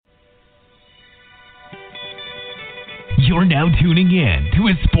You're now tuning in to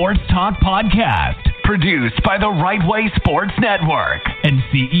a Sports Talk podcast produced by the Right Way Sports Network and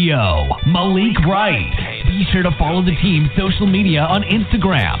CEO Malik Wright. Be sure to follow the team's social media on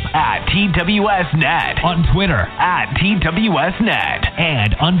Instagram at TWSNet, on Twitter at TWSNet,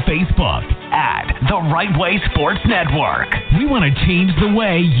 and on Facebook at the Right Way Sports Network. We want to change the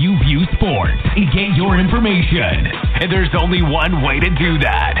way you view sports and get your information. And there's only one way to do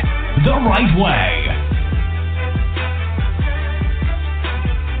that: the right way.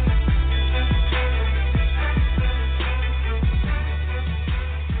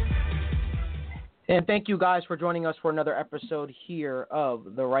 And thank you guys for joining us for another episode here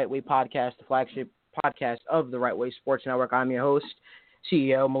of the Right Way Podcast, the flagship podcast of the Right Way Sports Network. I'm your host,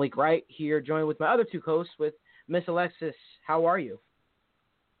 CEO Malik Wright, here joined with my other two hosts, with Miss Alexis. How are you?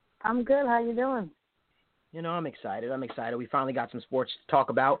 I'm good. How you doing? You know, I'm excited. We finally got some sports to talk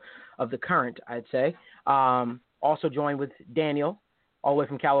about of the current, I'd say. Also joined with Daniel, all the way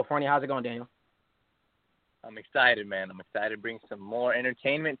from California. How's it going, Daniel? I'm excited, man. I'm excited to bring some more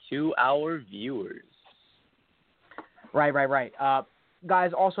entertainment to our viewers. Right.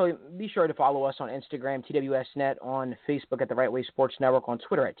 Guys, also be sure to follow us on Instagram, TWSNet, on Facebook at The Right Way Sports Network, on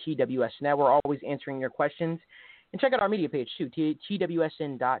Twitter at TWSNet. We're always answering your questions. And check out our media page, too,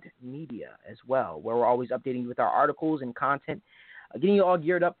 TWSN.media as well, where we're always updating you with our articles and content, getting you all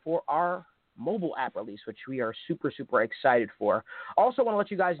geared up for our mobile app release, which we are super excited for. Also want to let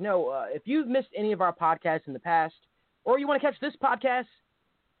you guys know, if you've missed any of our podcasts in the past, or you want to catch this podcast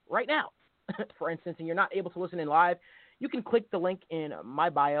right now, for instance, and you're not able to listen in live, you can click the link in my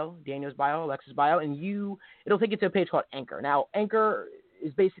bio, Daniel's bio, Alexis' bio, and it'll take you to a page called Anchor. Now, Anchor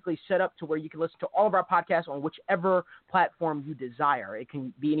is basically set up to where you can listen to all of our podcasts on whichever platform you desire. It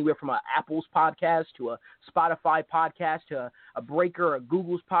can be anywhere from an Apple's podcast to a Spotify podcast to a Breaker or a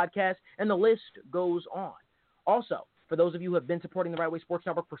Google's podcast, and the list goes on. Also, for those of you who have been supporting the Right Way Sports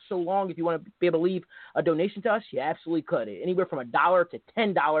Network for so long, if you want to be able to leave a donation to us, you absolutely could. Anywhere from $1 to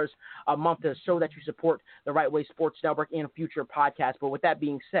 $10 a month to show that you support the Right Way Sports Network and future podcasts. But with that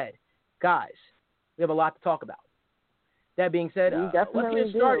being said, guys, we have a lot to talk about. That being said, let's get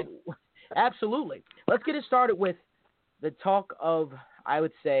it started. Absolutely. Let's get it started with the talk of, I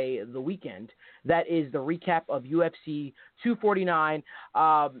would say, the weekend. That is the recap of UFC 249.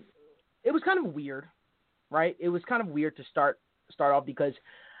 It was kind of weird, right? It was kind of weird to start off because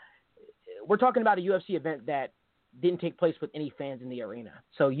we're talking about a UFC event that didn't take place with any fans in the arena.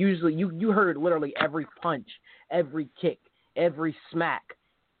 So usually you heard literally every punch, every kick, every smack.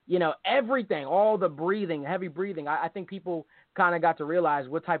 You know, everything, all the breathing, heavy breathing. I think people kind of got to realize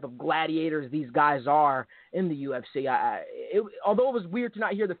what type of gladiators these guys are in the UFC. Although it was weird to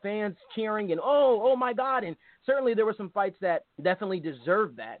not hear the fans cheering and, oh my God, and certainly there were some fights that definitely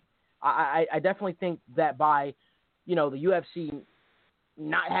deserved that. I definitely think that by, the UFC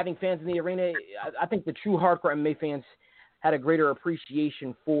not having fans in the arena, I think the true hardcore MMA fans had a greater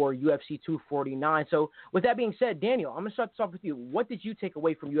appreciation for UFC 249. So with that being said, Daniel, I'm going to start this off with you. What did you take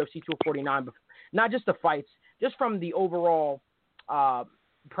away from UFC 249? Not just the fights, just from the overall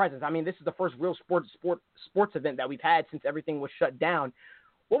presence. I mean, this is the first real sports event that we've had since everything was shut down.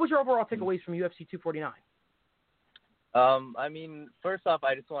 What was your overall takeaways from UFC 249? First off,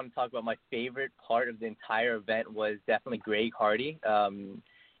 I just want to talk about my favorite part of the entire event was definitely Greg Hardy.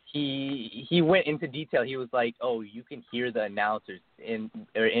 He went into detail. He was like, oh, you can hear the announcers in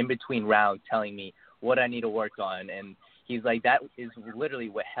between rounds telling me what I need to work on. And he's like, that is literally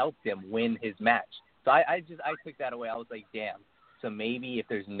what helped him win his match. So I took that away. I was like, damn. So maybe if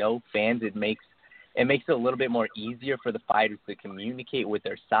there's no fans, it makes it a little bit more easier for the fighters to communicate with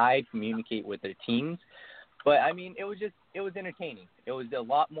their side, communicate with their teams. But, it was entertaining. It was a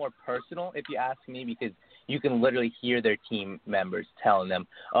lot more personal, if you ask me, because you can literally hear their team members telling them,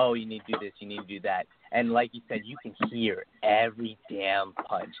 oh, you need to do this, you need to do that. And like you said, you can hear every damn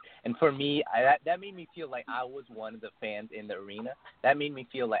punch. And for me, that made me feel like I was one of the fans in the arena. That made me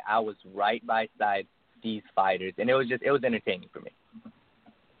feel like I was right beside these fighters. And it was entertaining for me.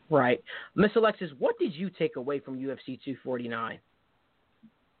 Right. Miss Alexis, what did you take away from UFC 249?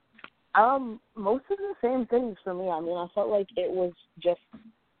 Most of the same things for me. I felt like it was just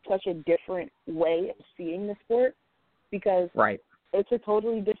such a different way of seeing the sport because it's a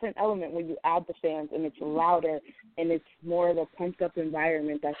totally different element when you add the fans and it's louder and it's more of a pumped up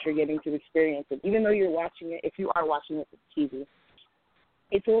environment that you're getting to experience. And even though you're watching it, if you are watching it with TV,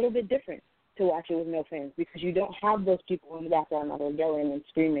 it's a little bit different to watch it with no fans because you don't have those people in the background that are yelling and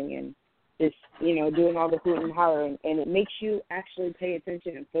screaming and just, doing all the hoot and hollering, and it makes you actually pay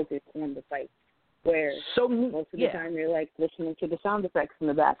attention and focus on the fight. Where most of the time you're like listening to the sound effects in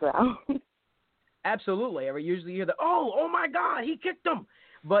the background. Absolutely. Usually you hear oh my God, he kicked him.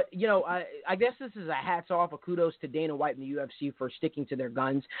 But, I guess this is a hats off, a kudos to Dana White and the UFC for sticking to their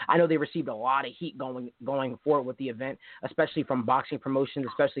guns. I know they received a lot of heat going forward with the event, especially from boxing promotions,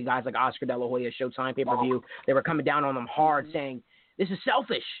 especially guys like Oscar De La Hoya, Showtime pay-per-view. They were coming down on them hard, saying, this is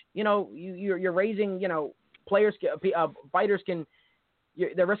selfish. You're raising, players, fighters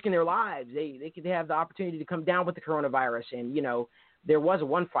they're risking their lives. They have the opportunity to come down with the coronavirus. And, there was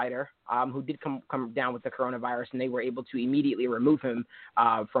one fighter who did come down with the coronavirus, and they were able to immediately remove him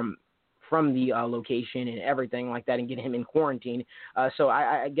from the location and everything like that and get him in quarantine. So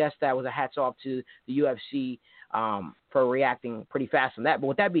I guess that was a hats off to the UFC for reacting pretty fast on that. But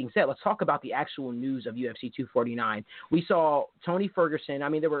with that being said, let's talk about the actual news of UFC 249. We saw Tony Ferguson. I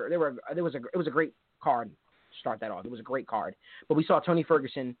mean, it was a great card to start that off. It was a great card. But we saw Tony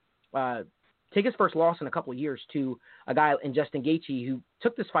Ferguson take his first loss in a couple of years to a guy in Justin Gaethje who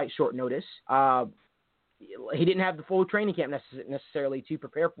took this fight short notice. He didn't have the full training camp necessarily to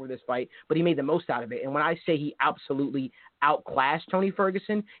prepare for this fight, but he made the most out of it. And when I say he absolutely outclassed Tony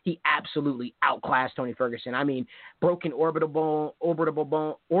Ferguson, he absolutely outclassed Tony Ferguson. I mean, broken orbital bone.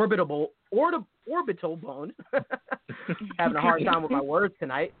 Having a hard time with my words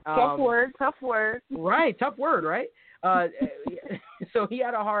tonight. Tough word. Right, tough word, right? So he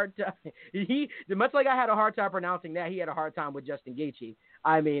had a hard time. Much like I had a hard time pronouncing that, he had a hard time with Justin Gaethje.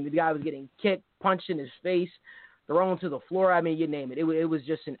 I mean, the guy was getting kicked, punched in his face, thrown to the floor. I mean, you name it. It was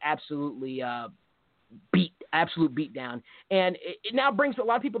just an absolute beat down. And it now brings a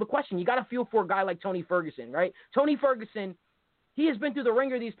lot of people to question. You got to feel for a guy like Tony Ferguson, right? Tony Ferguson, he has been through the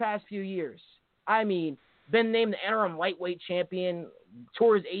ringer these past few years. I mean, been named the interim lightweight champion,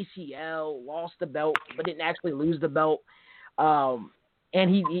 tore his ACL, lost the belt, but didn't actually lose the belt. And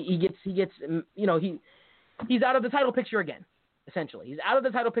he gets he's out of the title picture again. Essentially, he's out of the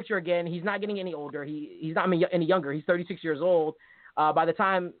title picture again. He's not getting any older. He's not any younger. He's 36 years old. By the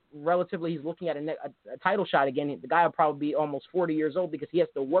time relatively he's looking at a title shot again, the guy will probably be almost 40 years old because he has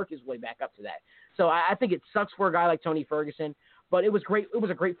to work his way back up to that. So I think it sucks for a guy like Tony Ferguson, but it was great. It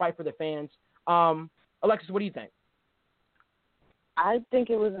was a great fight for the fans. Alexis, what do you think? I think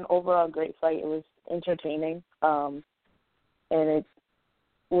it was an overall great fight. It was entertaining, and it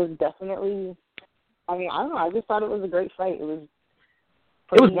was definitely. I mean, I don't know. I just thought it was a great fight. It was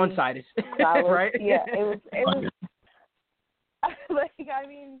one-sided, right? Yeah, it was. Like, I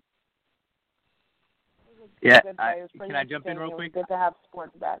mean. Yeah, can I jump in real quick? It was good to have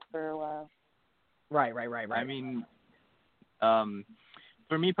sports back for a while. Right. I mean,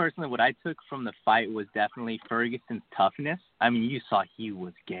 for me personally, what I took from the fight was definitely Ferguson's toughness. I mean, you saw he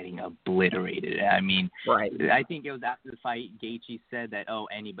was getting obliterated. I mean, right. I think it was after the fight, Gaethje said that,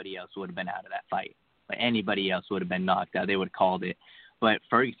 anybody else would have been out of that fight. Like, anybody else would have been knocked out. They would have called it. But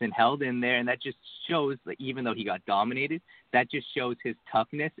Ferguson held in there, and that just shows, that even though he got dominated, that just shows his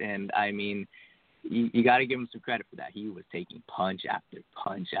toughness. And, I mean, you got to give him some credit for that. He was taking punch after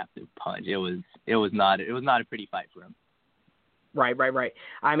punch after punch. It was not a pretty fight for him. Right.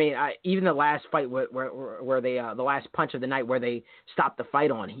 I mean, even the last fight where they the last punch of the night where they stopped the fight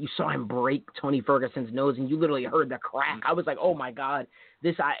on, you saw him break Tony Ferguson's nose, and you literally heard the crack. I was like, oh my God,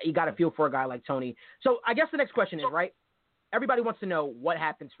 you got to feel for a guy like Tony. So I guess the next question is, right? Everybody wants to know what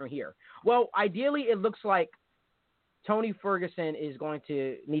happens from here. Well, ideally, it looks like Tony Ferguson is going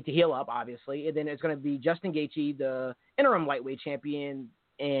to need to heal up, obviously, and then it's going to be Justin Gaethje, the interim lightweight champion,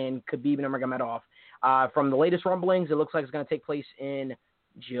 and Khabib Nurmagomedov. From the latest rumblings, it looks like it's going to take place in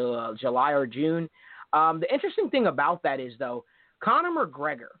July or June. The interesting thing about that is, though, Conor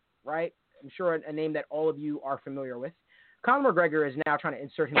McGregor, right? I'm sure a name that all of you are familiar with. Conor McGregor is now trying to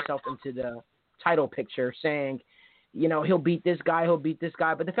insert himself into the title picture, saying, he'll beat this guy.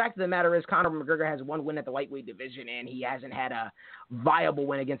 But the fact of the matter is Conor McGregor has one win at the lightweight division, and he hasn't had a viable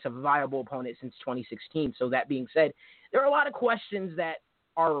win against a viable opponent since 2016. So that being said, there are a lot of questions that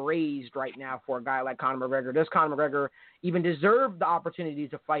are raised right now for a guy like Conor McGregor. Does Conor McGregor even deserve the opportunity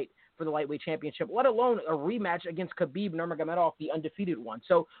to fight for the lightweight championship, let alone a rematch against Khabib Nurmagomedov, the undefeated one?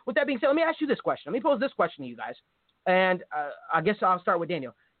 So with that being said, let me ask you this question. Let me pose this question to you guys. And I guess I'll start with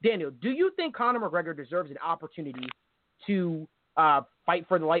Daniel. Daniel, do you think Conor McGregor deserves an opportunity to fight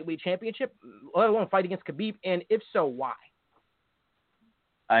for the lightweight championship, let alone fight against Khabib? And if so, why?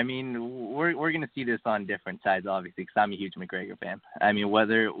 I mean, we're going to see this on different sides, obviously, because I'm a huge McGregor fan. I mean,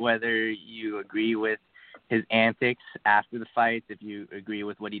 whether you agree with his antics after the fights, if you agree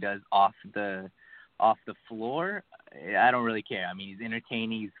with what he does off the floor, I don't really care. I mean, he's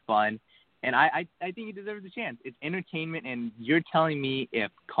entertaining, he's fun, and I think he deserves a chance. It's entertainment, and you're telling me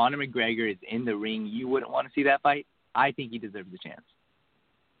if Conor McGregor is in the ring, you wouldn't want to see that fight? I think he deserves a chance.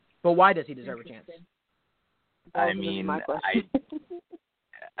 But why does he deserve a chance? I mean,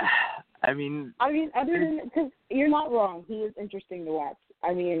 other than because you're not wrong, he is interesting to watch.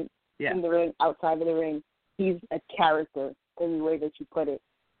 I mean, in the ring, outside of the ring, he's a character in the way that you put it.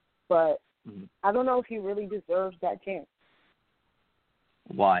 But I don't know if he really deserves that chance.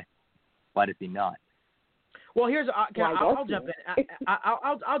 Why? Why does he not? Well, I'll jump in.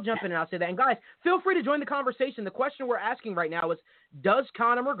 I'll jump in and I'll say that. And guys, feel free to join the conversation. The question we're asking right now is: does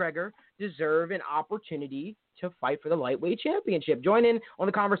Conor McGregor deserve an opportunity to fight for the lightweight championship? Join in on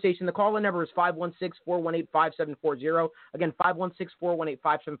the conversation. The call-in number is 516-418-5740. Again,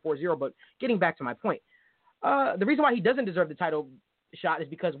 516-418-5740. But getting back to my point, the reason why he doesn't deserve the title shot is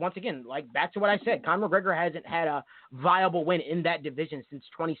because, once again, like back to what I said, Conor McGregor hasn't had a viable win in that division since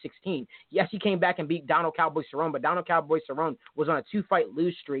 2016. Yes, he came back and beat Donald Cowboy Cerrone, but Donald Cowboy Cerrone was on a 2-fight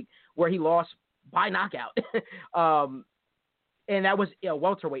lose streak where he lost by knockout. And that was a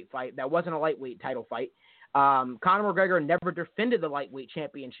welterweight fight. That wasn't a lightweight title fight. Conor McGregor never defended the lightweight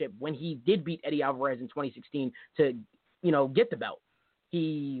championship when he did beat Eddie Alvarez in 2016 to, get the belt.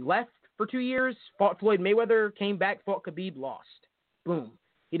 He left for 2 years, fought Floyd Mayweather, came back, fought Khabib, lost. Boom.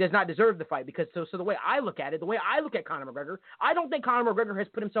 He does not deserve the fight because so the way I look at it, the way I look at Conor McGregor, I don't think Conor McGregor has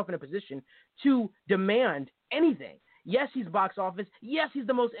put himself in a position to demand anything. Yes, he's box office. Yes, he's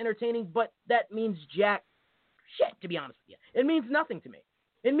the most entertaining, but that means jack shit, to be honest with you. It means nothing to me.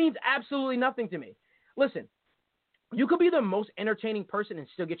 It means absolutely nothing to me. Listen, you could be the most entertaining person and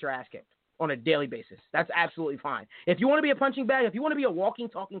still get your ass kicked on a daily basis. That's absolutely fine. If you want to be a punching bag, if you want to be a walking,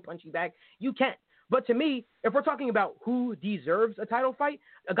 talking punching bag, you can. But to me, if we're talking about who deserves a title fight,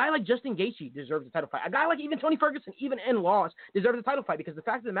 a guy like Justin Gaethje deserves a title fight. A guy like even Tony Ferguson, even in loss, deserves a title fight because the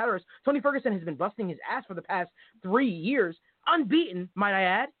fact of the matter is Tony Ferguson has been busting his ass for the past 3 years, unbeaten, might I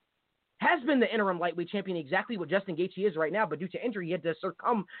add, has been the interim lightweight champion, exactly what Justin Gaethje is right now, but due to injury, he had to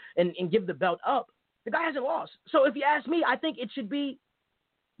succumb and give the belt up. The guy hasn't lost. So if you ask me, I think it should be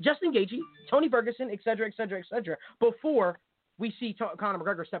Justin Gaethje, Tony Ferguson, et cetera, before we see Conor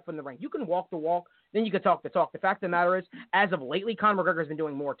McGregor step in the ring. You can walk the walk, then you can talk the talk. The fact of the matter is, as of lately, Conor McGregor has been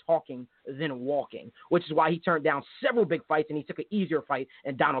doing more talking than walking, which is why he turned down several big fights and he took an easier fight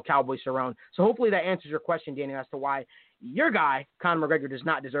in Donald Cowboy Cerrone. So hopefully that answers your question, Daniel, as to why your guy, Conor McGregor, does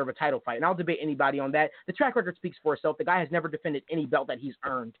not deserve a title fight. And I'll debate anybody on that. The track record speaks for itself. The guy has never defended any belt that he's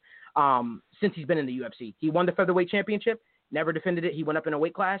earned since he's been in the UFC. He won the featherweight championship, never defended it. He went up in a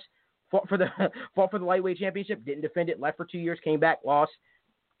weight class. Fought for the lightweight championship, didn't defend it, left for 2 years, came back, lost.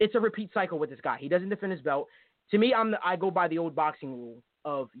 It's a repeat cycle with this guy. He doesn't defend his belt. To me, I go by the old boxing rule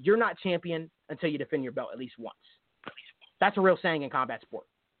of you're not champion until you defend your belt at least once. That's a real saying in combat sport.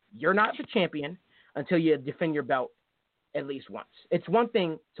 You're not the champion until you defend your belt at least once. It's one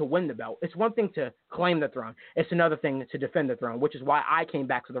thing to win the belt. It's one thing to claim the throne. It's another thing to defend the throne, which is why I came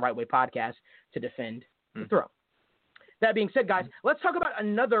back to the Right Way podcast to defend the throne. That being said, guys, let's talk about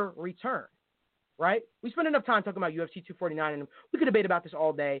another return, right? We spend enough time talking about UFC 249, and we could debate about this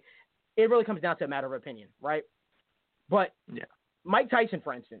all day. It really comes down to a matter of opinion, right? But Mike Tyson,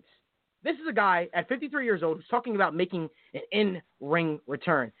 for instance, this is a guy at 53 years old who's talking about making an in-ring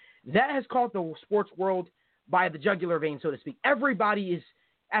return. That has caught the sports world by the jugular vein, so to speak. Everybody is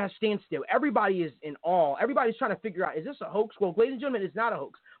at a standstill. Everybody is in awe. Everybody's trying to figure out, is this a hoax? Well, ladies and gentlemen, it's not a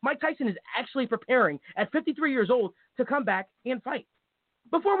hoax. Mike Tyson is actually preparing at 53 years old to come back and fight.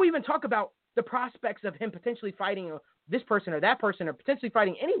 Before we even talk about the prospects of him potentially fighting this person or that person or potentially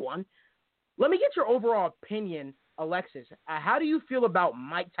fighting anyone, let me get your overall opinion, Alexis. How do you feel about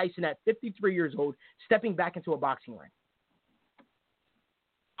Mike Tyson at 53 years old stepping back into a boxing ring?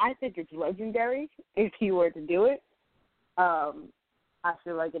 I think it's legendary if he were to do it. I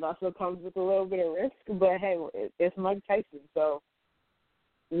feel like it also comes with a little bit of risk, but hey, it's Mike Tyson, so,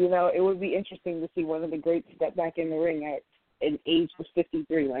 it would be interesting to see one of the greats step back in the ring at an age of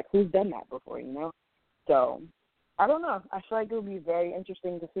 53. Like, who's done that before, So, I don't know. I feel like it would be very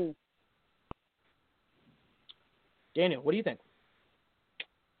interesting to see. Daniel, what do you think?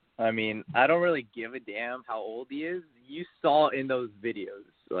 I mean, I don't really give a damn how old he is. You saw in those videos.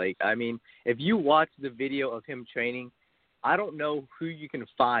 If you watch the video of him training, I don't know who you can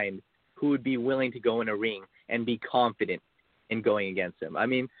find who would be willing to go in a ring and be confident in going against him.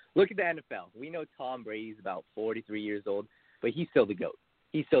 Look at the NFL. We know Tom Brady's about 43 years old, but he's still the GOAT.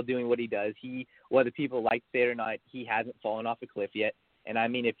 He's still doing what he does. Whether people like to say it or not, he hasn't fallen off a cliff yet. And,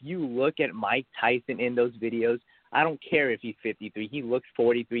 if you look at Mike Tyson in those videos, I don't care if he's 53. He looks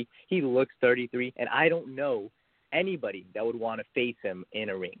 43. He looks 33. And I don't know anybody that would want to face him in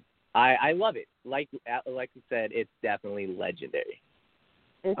a ring. I love it. Like Alexis said, it's definitely legendary.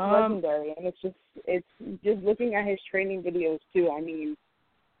 It's legendary, and it's just looking at his training videos too.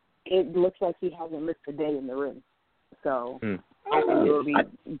 it looks like he hasn't missed a day in the ring. So I think it would be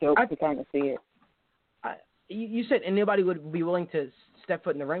dope to kind of see it. You said anybody would be willing to step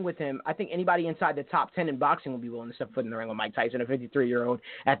foot in the ring with him. I think anybody inside the top 10 in boxing would be willing to step foot in the ring with Mike Tyson, a 53-year-old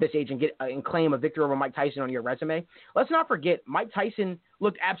at this age, and claim a victory over Mike Tyson on your resume. Let's not forget, Mike Tyson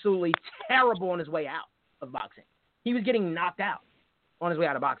looked absolutely terrible on his way out of boxing. He was getting knocked out on his way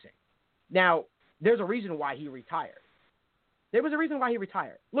out of boxing. Now, there's a reason why he retired. There was a reason why he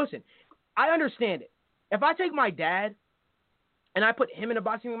retired. Listen, I understand it. If I take my dad and I put him in a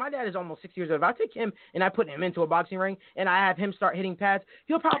boxing ring, my dad is almost 6 years old. If I take him and I put him into a boxing ring and I have him start hitting pads,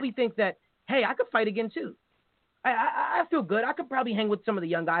 he'll probably think that, hey, I could fight again too. I feel good. I could probably hang with some of the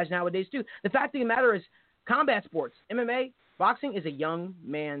young guys nowadays too. The fact of the matter is, combat sports, MMA, boxing is a young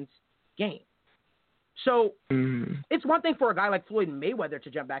man's game. So it's one thing for a guy like Floyd Mayweather to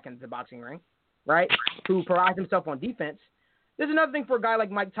jump back into the boxing ring, right, who provides himself on defense. There's another thing for a guy like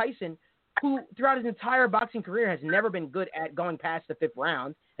Mike Tyson, who throughout his entire boxing career has never been good at going past the fifth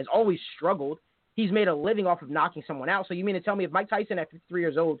round, has always struggled. He's made a living off of knocking someone out. So you mean to tell me if Mike Tyson at 53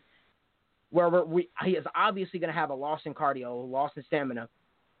 years old, he is obviously going to have a loss in cardio, a loss in stamina,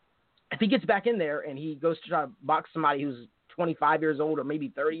 if he gets back in there and he goes to try to box somebody who's 25 years old or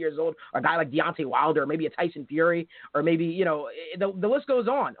maybe 30 years old, or a guy like Deontay Wilder, or maybe a Tyson Fury, or maybe, the list goes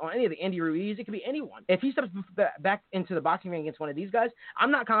on any of the Andy Ruiz, it could be anyone. If he steps back into the boxing ring against one of these guys,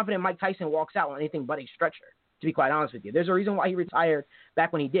 I'm not confident Mike Tyson walks out on anything but a stretcher, to be quite honest with you. There's a reason why he retired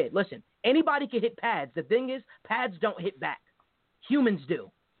back when he did. Listen, anybody can hit pads. The thing is, pads don't hit back. Humans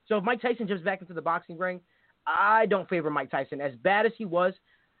do. So if Mike Tyson jumps back into the boxing ring, I don't favor Mike Tyson. As bad as he was,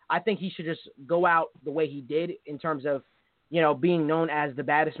 I think he should just go out the way he did in terms of, being known as the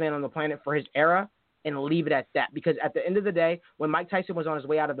baddest man on the planet for his era, and leave it at that. Because at the end of the day, when Mike Tyson was on his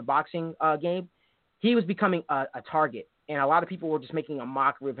way out of the boxing game, he was becoming a target. And a lot of people were just making a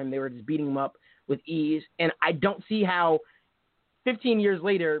mockery of him. They were just beating him up with ease. And I don't see how 15 years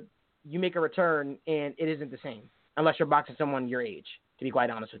later you make a return and it isn't the same, unless you're boxing someone your age, to be quite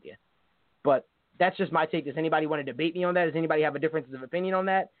honest with you. But that's just my take. Does anybody want to debate me on that? Does anybody have a difference of opinion on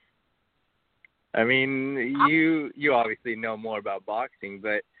that? I mean, you obviously know more about boxing,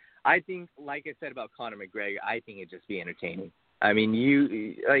 but I think, like I said about Conor McGregor, I think it'd just be entertaining. I mean,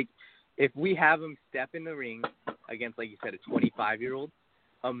 if we have him step in the ring against, like you said, a 25-year-old,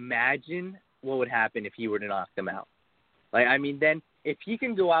 imagine what would happen if he were to knock them out. Then if he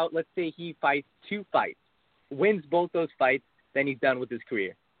can go out, let's say he fights 2 fights, wins both those fights, then he's done with his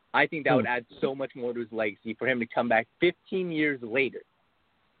career. I think that would add so much more to his legacy for him to come back 15 years later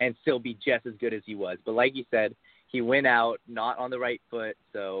and still be just as good as he was. But like you said, he went out not on the right foot,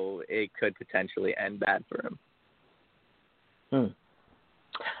 so it could potentially end bad for him.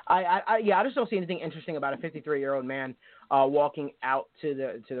 I just don't see anything interesting about a 53-year-old man walking out to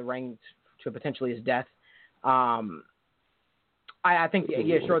the ring to potentially his death. I think,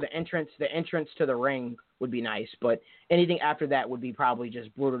 the entrance to the ring would be nice, but anything after that would be probably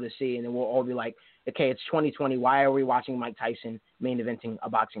just brutal to see, and then we'll all be like, okay, it's 2020. Why are we watching Mike Tyson main eventing a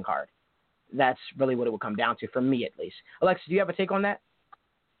boxing card? That's really what it would come down to, for me at least. Alexa, do you have a take on that?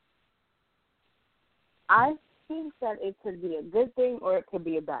 I think that it could be a good thing or it could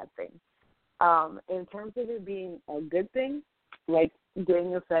be a bad thing. In terms of it being a good thing, like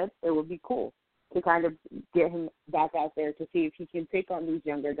Daniel said, it would be cool to kind of get him back out there to see if he can take on these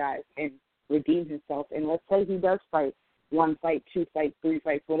younger guys and redeem himself. And let's say he does fight 1 fight, 2 fights, 3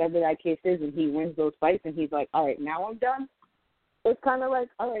 fights, whatever that case is, and he wins those fights and he's like, all right, now I'm done. It's kind of like,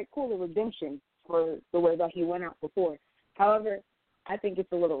 all right, cool, the redemption for the way that he went out before. However, I think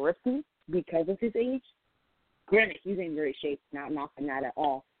it's a little risky because of his age. Granted, he's in great shape, not knocking that at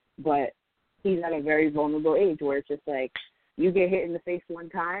all, but he's at a very vulnerable age where it's just like, you get hit in the face one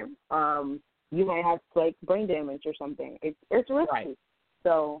time, you might have like brain damage or something. It's risky. Right.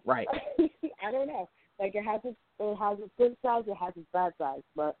 So right. I don't know. Like it has its good sides, it has its bad sides,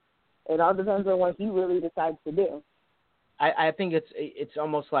 but it all depends on what he really decides to do. I think it's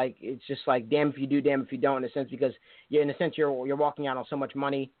almost like it's just like damn if you do, damn if you don't, in a sense, because you're walking out on so much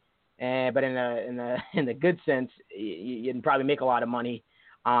money, but in the good sense, you can probably make a lot of money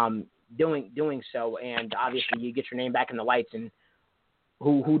doing so, and obviously you get your name back in the lights, and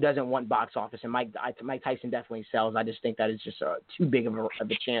who doesn't want box office? And Mike Tyson definitely sells. I just think that is just too big of a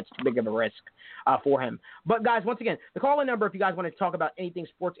chance, too big of a risk for him. But guys, once again, the call-in number, if you guys want to talk about anything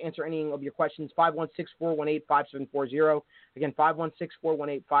sports, answer any of your questions, 516-418-5740. Again,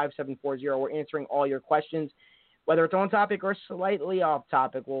 516-418-5740. We're answering all your questions, whether it's on topic or slightly off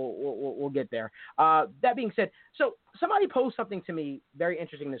topic. We'll get there. That being said, so somebody posed something to me very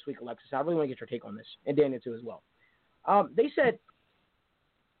interesting this week, Alexis. I really want to get your take on this, and Daniel too as well. They said,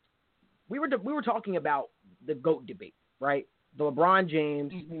 we were talking about the GOAT debate, right? The LeBron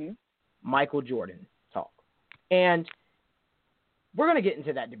James, Michael Jordan talk. And we're going to get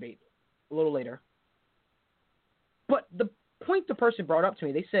into that debate a little later. But the point the person brought up to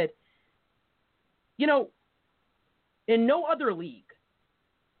me, they said, you know, in no other league,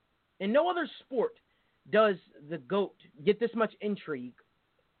 in no other sport does the GOAT get this much intrigue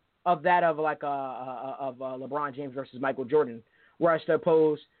of that of like LeBron James versus Michael Jordan, whereas to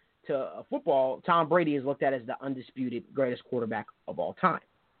oppose to football, Tom Brady is looked at as the undisputed greatest quarterback of all time.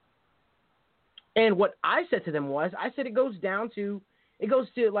 And what I said to them was, I said it goes to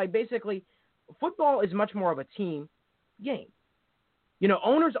like basically football is much more of a team game. You know,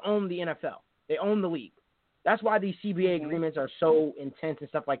 owners own the NFL. They own the league. That's why these CBA agreements are so intense and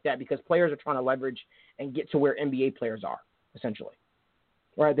stuff like that, because players are trying to leverage and get to where NBA players are, essentially.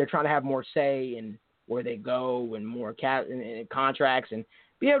 Right? They're trying to have more say in where they go and more and contracts and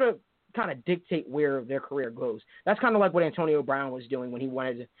be able to kind of dictate where their career goes. That's kind of like what Antonio Brown was doing when he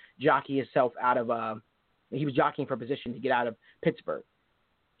wanted to jockey himself out of he was jockeying for position to get out of Pittsburgh.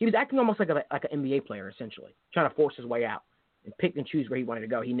 He was acting almost like an NBA player, essentially, trying to force his way out and pick and choose where he wanted to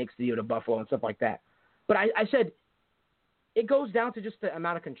go. He nixed the deal to Buffalo and stuff like that. But I said it goes down to just the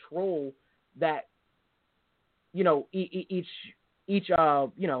amount of control that, you know, each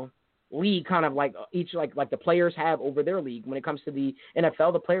you know, league kind of like each like the players have over their league. When it comes to the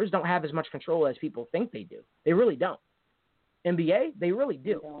NFL, the players don't have as much control as people think they do. They really don't. NBA, they really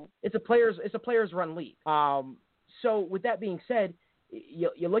do. It's a players run league. So with that being said,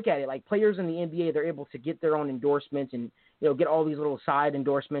 you look at it like players in the NBA, they're able to get their own endorsements and, you know, get all these little side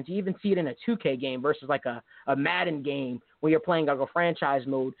endorsements. You even see it in a 2K game versus like a Madden game where you're playing like a franchise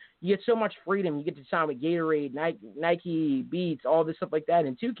mode. You get so much freedom. You get to sign with Gatorade, Nike, Beats, all this stuff like that.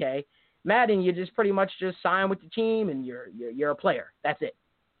 In 2K, Madden, you just pretty much just sign with the team and you're a player. That's it.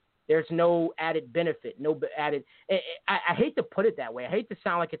 There's no added benefit, no added. I hate to put it that way. I hate to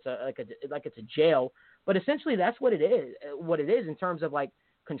sound like it's a jail, but essentially that's what it is. What it is in terms of like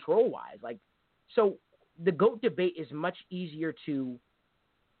control wise. Like, so the GOAT debate is much easier to.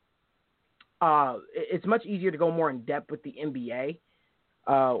 It's much easier to go more in depth with the NBA.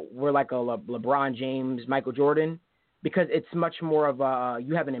 Where like a LeBron James, Michael Jordan, because it's much more of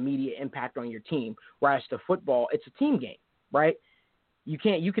you have an immediate impact on your team. Whereas to football, it's a team game, right? You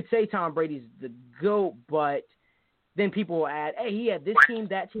could say Tom Brady's the GOAT, but then people will add, hey, he had this team,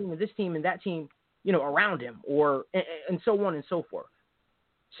 that team, and this team, and that team, you know, around him, or and so on and so forth.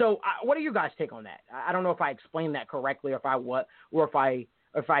 So, what are your guys' take on that? I don't know if I explained that correctly, or if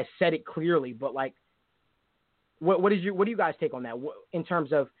I said it clearly, but like, what do you guys take on that in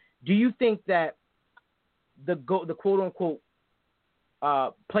terms of, do you think that the quote unquote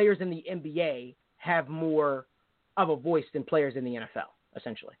players in the NBA have more of a voice than players in the NFL,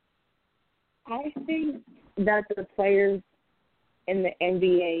 essentially? I think that the players in the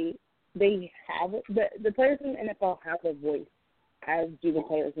NBA, they have the players in the NFL have a voice, as do the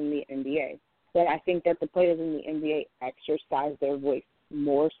players in the NBA. But I think that the players in the NBA exercise their voice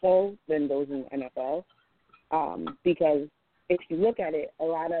more so than those in the NFL. Because if you look at it, a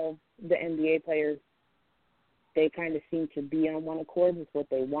lot of the NBA players, they kind of seem to be on one accord with what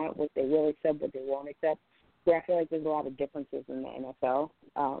they want, what they will accept, what they won't accept. Where I feel like there's a lot of differences in the NFL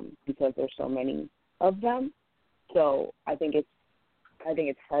because there's so many of them. So I think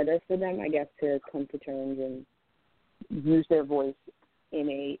it's harder for them, I guess, to come to terms and use their voice in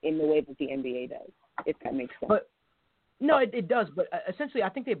the way that the NBA does, if that makes sense. But no, it does. But essentially, I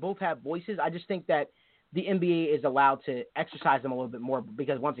think they both have voices. I just think that the NBA is allowed to exercise them a little bit more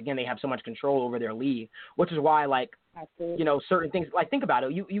because, once again, they have so much control over their league, which is why, like, absolutely, you know, certain things. Like, think about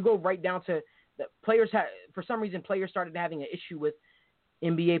it. You go right down to the players. For some reason, players started having an issue with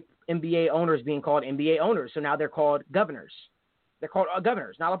NBA owners being called NBA owners. So now they're called governors. They're called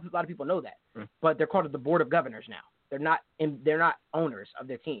governors. Not a lot of people know that, but they're called the board of governors now. They're not owners of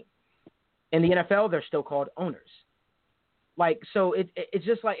their team. In the NFL, they're still called owners. Like, so it's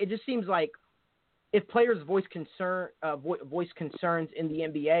just like, it just seems like if players voice concerns in the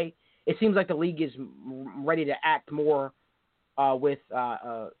NBA, it seems like the league is ready to act more with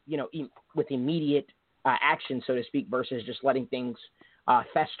immediate action, so to speak, versus just letting things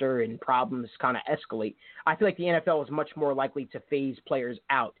fester and problems kind of escalate. I feel like the NFL is much more likely to phase players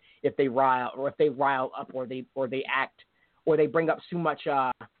out if they rile up or they act or they bring up too much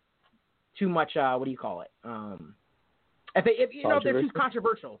what do you call it? If they're too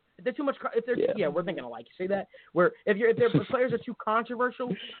controversial, if they're too much, we're thinking alike. You say that? Where if their players are too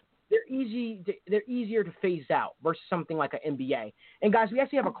controversial, they're easier to phase out versus something like an NBA. And guys, we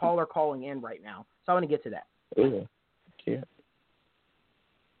actually have a caller calling in right now, so I want to get to that. Yeah.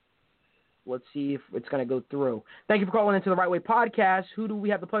 Let's see if it's going to go through. Thank you for calling into the Right Way Podcast. Who do we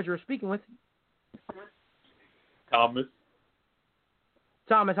have the pleasure of speaking with? Thomas.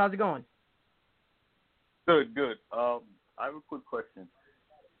 Thomas, how's it going? Good. I have a quick question.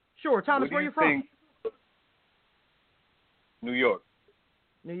 Sure. Thomas, where are you from? New York.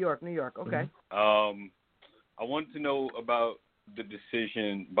 New York. Okay. I wanted to know about the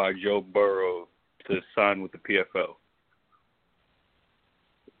decision by Joe Burrow to sign with the PFL.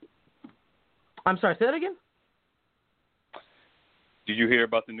 I'm sorry, say that again? Did you hear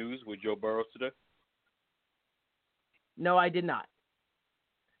about the news with Joe Burrow today? No, I did not.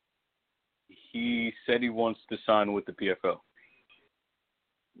 He said he wants to sign with the PFL.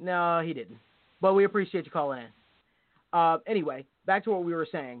 No, he didn't. But we appreciate you calling in. Anyway, back to what we were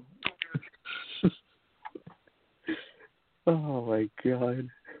saying. Oh my God!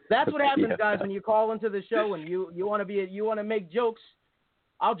 That's what happens, guys, when you call into the show and you want to make jokes.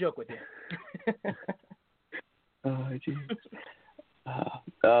 I'll joke with you. Oh, geez.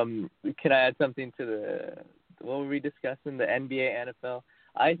 Can I add something to what were we discussing? The NBA, NFL.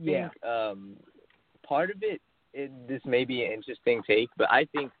 I think part of it, this may be an interesting take, but I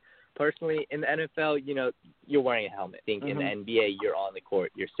think personally in the NFL, you're wearing a helmet. I think in the NBA, you're on the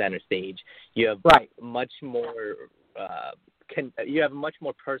court, you're center stage. You have much more. You have a much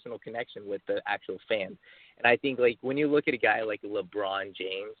more personal connection with the actual fans. And I think, like, when you look at a guy like LeBron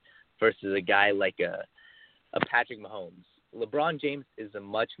James versus a guy like a Patrick Mahomes, LeBron James is a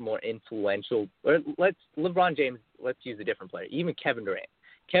much more influential – let's use a different player, even Kevin Durant.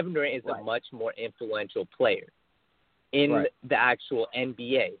 Kevin Durant is a much more influential player in the actual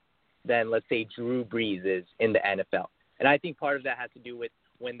NBA than, let's say, Drew Brees is in the NFL. And I think part of that has to do with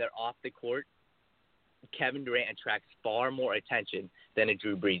when they're off the court, Kevin Durant attracts far more attention than a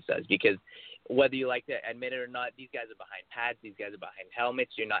Drew Brees does, because whether you like to admit it or not, these guys are behind pads, these guys are behind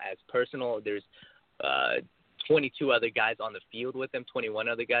helmets. You're not as personal. There's 22 other guys on the field with them, 21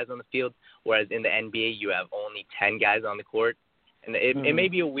 other guys on the field, whereas in the NBA you have only 10 guys on the court. And it may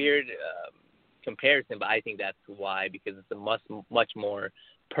be a weird comparison, but I think that's why, because it's a much more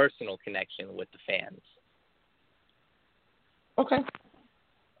personal connection with the fans. Okay.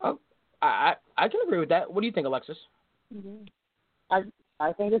 I can agree with that. What do you think, Alexis? Mm-hmm.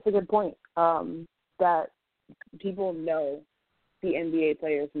 I think it's a good point that people know the NBA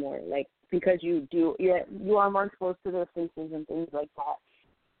players more, like, because you are more exposed to their faces and things like that.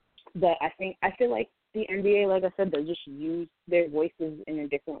 But I feel like the NBA, like I said, they just use their voices in a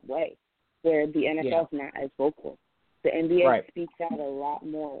different way, where the NFL is not as vocal. The NBA speaks out a lot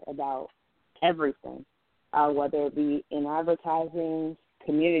more about everything, whether it be in advertising,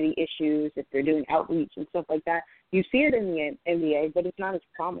 community issues, if they're doing outreach and stuff like that. You see it in the NBA, but it's not as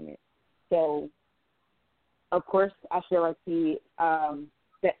prominent. So, of course, I feel like the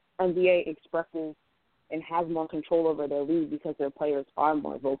NBA expresses and has more control over their league because their players are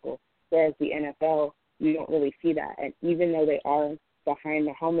more vocal, whereas the NFL, you don't really see that. And even though they are behind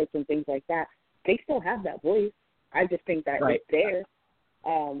the helmets and things like that, they still have that voice. I just think that it's there.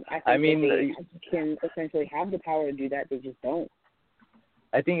 I think they can essentially have the power to do that. They just don't.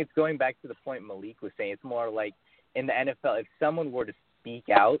 I think it's going back to the point Malik was saying. It's more like in the NFL, if someone were to speak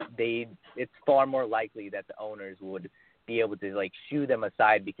out, it's far more likely that the owners would be able to, like, shoo them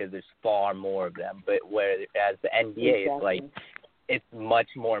aside because there's far more of them. But whereas the NBA, it's like, it's much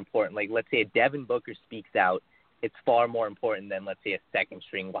more important. Like, let's say Devin Booker speaks out, it's far more important than, let's say, a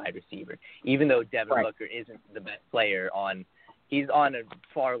second-string wide receiver. Even though Devin Booker isn't the best player he's on a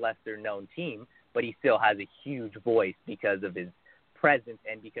far lesser-known team, but he still has a huge voice because of his presence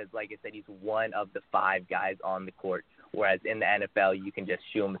and because, like I said, he's one of the 5 guys on the court. Whereas in the NFL, you can just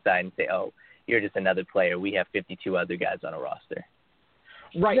shoo him aside and say, oh, you're just another player. We have 52 other guys on a roster.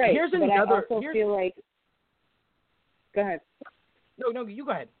 Right. Here's another. I also feel like. Go ahead. No, you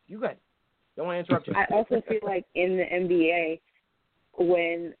go ahead. Don't want to interrupt you. I also feel like in the NBA,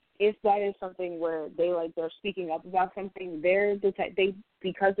 if that is something where they're speaking up about something,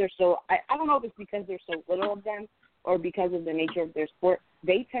 because they're so. I don't know if it's because there's so little of them or because of the nature of their sport,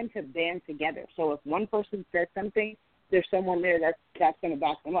 they tend to band together. So if one person says something, there's someone there that's going to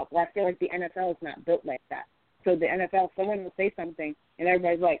back them up. Well, I feel like the NFL is not built like that. So the NFL, someone will say something, and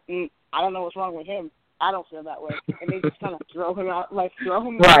everybody's like, I don't know what's wrong with him. I don't feel that way. And they just kind of throw him out the bus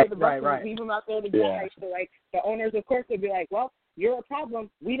and leave him out there to die. So, like, the owners, of course, would be like, well, you're a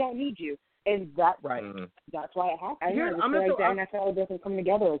problem. We don't need you. And that's why it happens. I feel like the NFL doesn't come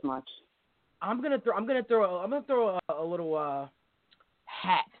together as much. I'm gonna throw a little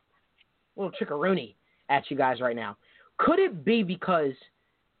little chickaroonie at you guys right now. Could it be because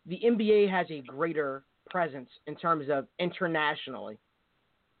the NBA has a greater presence in terms of internationally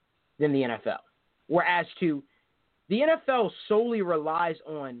than the NFL. Whereas the NFL solely relies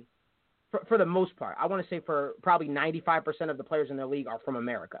on, for the most part, I want to say for probably 95% of the players in their league are from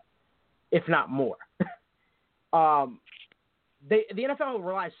America, if not more. The NFL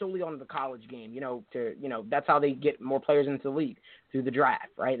relies solely on the college game, that's how they get more players into the league, through the draft,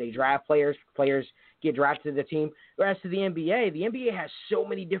 right? They draft players get drafted to the team. Whereas to the NBA has so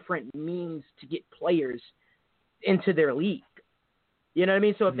many different means to get players into their league. You know what I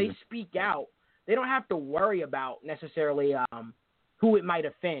mean? So if they speak out, they don't have to worry about necessarily who it might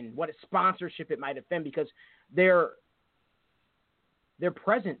offend, what sponsorship it might offend, because their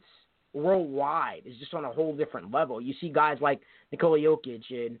presence worldwide is just on a whole different level. You see guys like Nikola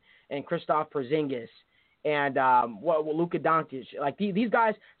Jokic and Kristaps Porzingis and Luka Doncic. Like these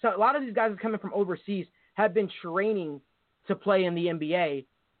guys, so a lot of these guys coming from overseas have been training to play in the NBA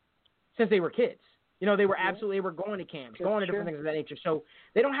since they were kids. They were going to camps, going to different things of that nature. So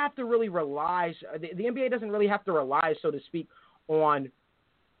they don't have to really rely. The NBA doesn't really have to rely, so to speak, on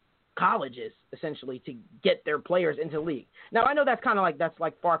colleges essentially to get their players into the league. Now I know that's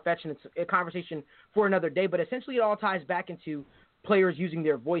far-fetched and it's a conversation for another day, but essentially it all ties back into players using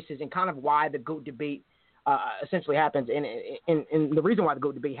their voices and kind of why the GOAT debate essentially happens. And the reason why the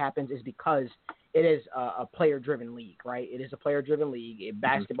GOAT debate happens is because it is a player-driven league, right? It is a player-driven league.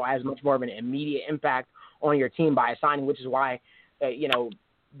 Basketball has much more of an immediate impact on your team by assigning, which is why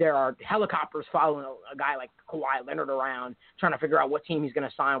there are helicopters following a guy like Kawhi Leonard around, trying to figure out what team he's going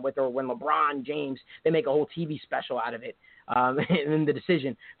to sign with, or when LeBron James, they make a whole TV special out of it in the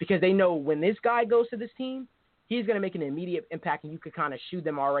decision, because they know when this guy goes to this team, he's going to make an immediate impact, and you could kind of shoot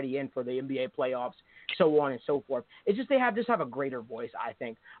them already in for the NBA playoffs, so on and so forth. It's just they just have a greater voice, I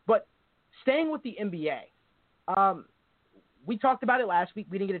think. But staying with the NBA, we talked about it last week.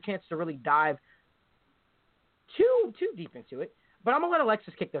 We didn't get a chance to really dive too deep into it. But I'm going to let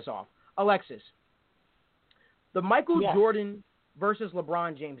Alexis kick this off. Alexis, the Michael Jordan versus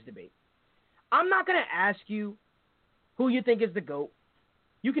LeBron James debate. I'm not going to ask you who you think is the GOAT.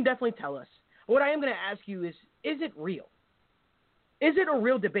 You can definitely tell us. What I am going to ask you is it real? Is it a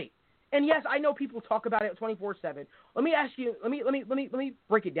real debate? And yes, I know people talk about it 24/7. Let me ask you, let me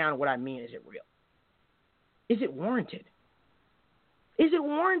break it down what I mean. Is it real? Is it warranted? Is it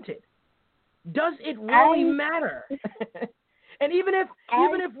warranted? Does it really matter? And even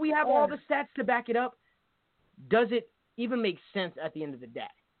if we have all the stats to back it up, does it even make sense at the end of the day?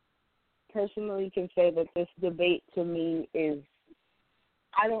 Personally, can say that this debate to me is,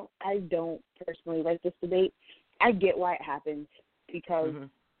 I don't personally like this debate. I get why it happens, because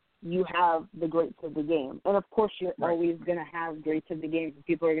you have the greats of the game, and of course you're always going to have greats of the game.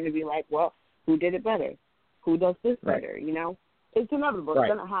 People are going to be like, well, who did it better? Who does this better? It's inevitable.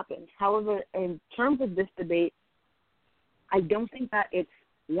 It's going to happen. However, in terms of this debate, I don't think that it's,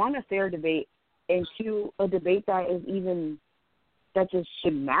 one, a fair debate, and two, a debate that just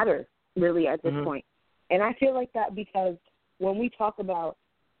should matter, really, at this point. And I feel like that because when we talk about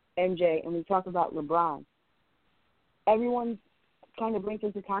MJ and we talk about LeBron, everyone kind of brings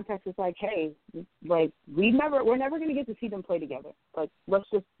into context, it's like, hey, like, we're never going to get to see them play together. Like, let's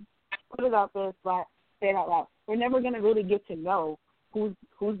just put it out there, say it out loud. We're never going to really get to know who's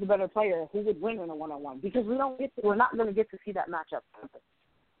the better player, who would win in a one-on-one, because we're not going to get to see that matchup happen.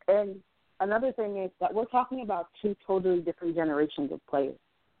 And another thing is that we're talking about two totally different generations of players.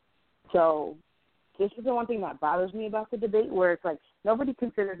 So this is the one thing that bothers me about the debate, where it's like nobody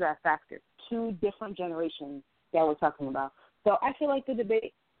considers that factor. Two different generations that we're talking about. So I feel like the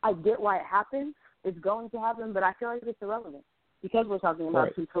debate, I get why it happens, it's going to happen, but I feel like it's irrelevant because we're talking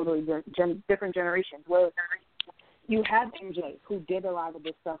about two totally different generations, where you have MJ, who did a lot of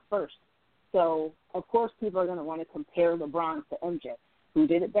this stuff first. So, of course, people are going to want to compare LeBron to MJ, who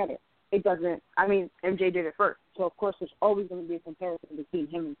did it better. MJ did it first. So, of course, there's always going to be a comparison between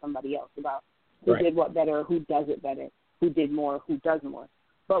him and somebody else about who did what better, who does it better, who did more, who does more.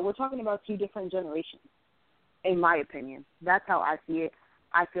 But we're talking about two different generations, in my opinion. That's how I see it.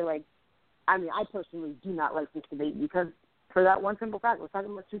 I feel like, I personally do not like this debate because, for that one simple fact, we're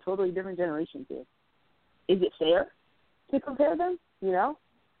talking about two totally different generations here. Is it fair to compare them?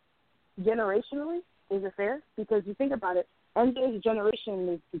 Generationally, is it fair? Because you think about it, MJ's generation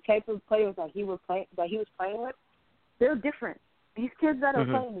is the type of players that he was playing with. They're different. These kids that are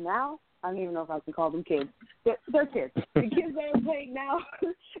playing now, I don't even know if I can call them kids. They're kids. The kids that are playing now,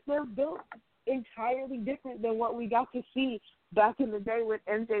 they're built entirely different than what we got to see back in the day when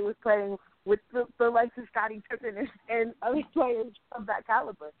MJ was playing with the likes of Scottie Pippen and other players of that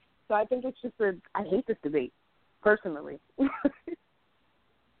caliber. So I think it's just I hate this debate, personally.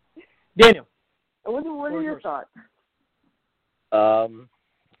 Daniel, what are your thoughts?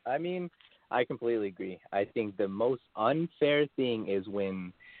 I mean, I completely agree. I think the most unfair thing is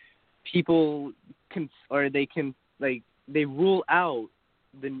when people they rule out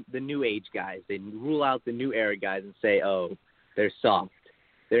the new age guys. They rule out the new era guys and say, oh, they're soft.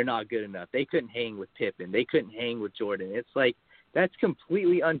 They're not good enough. They couldn't hang with Pippen. They couldn't hang with Jordan. It's like, that's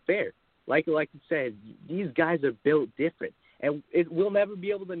completely unfair. Like you said, these guys are built different, and we'll never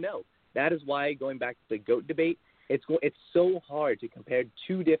be able to know. That is why, going back to the GOAT debate, it's so hard to compare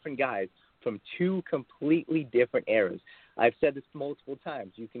two different guys from two completely different eras. I've said this multiple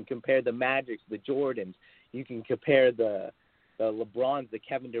times. You can compare the Magics, the Jordans. You can compare the LeBrons, the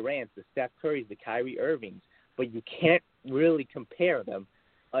Kevin Durants, the Steph Currys, the Kyrie Irvings, but you can't really compare them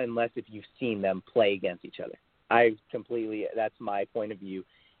unless if you've seen them play against each other. That's my point of view.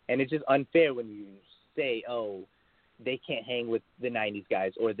 And it's just unfair when you say, oh, they can't hang with the 90s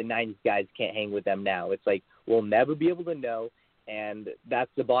guys, or the 90s guys can't hang with them now. It's like, we'll never be able to know, and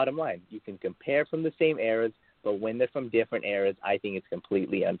that's the bottom line. You can compare from the same eras, but when they're from different eras, I think it's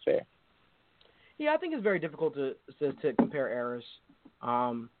completely unfair. Yeah, I think it's very difficult to compare eras.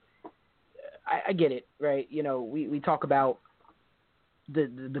 I get it, right? You know, we talk about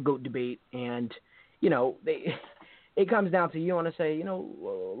the GOAT debate, and, you know, it comes down to, you want to say, you know,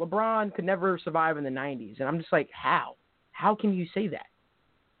 LeBron could never survive in the 90s. And I'm just like, how? How can you say that?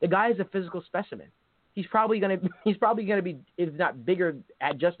 The guy is a physical specimen. He's probably going to be, if not bigger,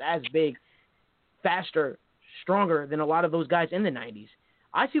 just as big, faster, stronger than a lot of those guys in the 90s.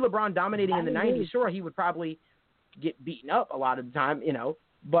 I see LeBron dominating in the 90s. Sure, he would probably get beaten up a lot of the time, you know,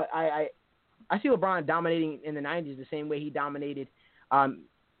 but I see LeBron dominating in the 90s the same way he dominated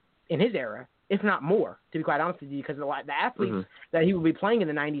in his era, if not more, to be quite honest with you, because the athletes that he would be playing in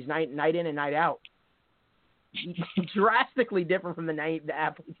the 90s night in and night out, drastically different from the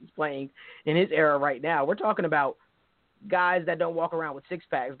athletes he's playing in his era right now. We're talking about guys that don't walk around with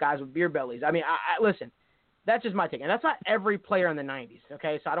six-packs, guys with beer bellies. I mean, I listen, that's just my take. And that's not every player in the 90s,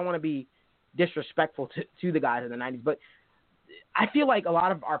 okay? So I don't want to be disrespectful to the guys in the 90s, but I feel like a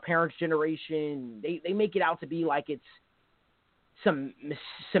lot of our parents' generation, they make it out to be like it's some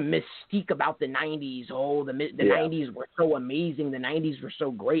mystique about the 90s. Oh, the 90s were so amazing. The 90s were so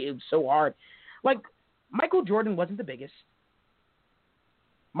great. It was so hard. Like, Michael Jordan wasn't the biggest.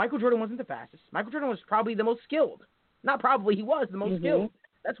 Michael Jordan wasn't the fastest. Michael Jordan was probably the most skilled. Not probably, he was the most skilled.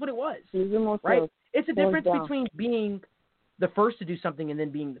 That's what it was. He was the most right? skilled. It's a difference between being the first to do something and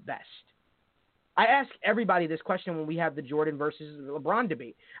then being the best. I ask everybody this question when we have the Jordan versus LeBron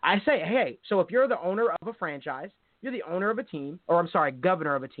debate. I say, hey, so if you're the owner of a franchise, you're the owner of a team,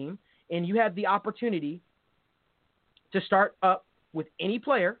 governor of a team, and you have the opportunity to start up with any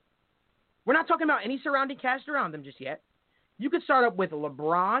player. We're not talking about any surrounding cast around them just yet. You could start up with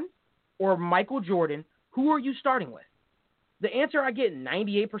LeBron or Michael Jordan. Who are you starting with? The answer I get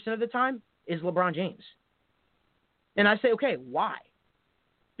 98% of the time is LeBron James. And I say, okay, why?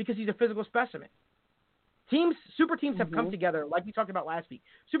 Because he's a physical specimen. Super teams have come together, like we talked about last week.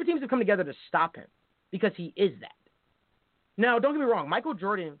 Super teams have come together to stop him because he is that. Now, don't get me wrong. Michael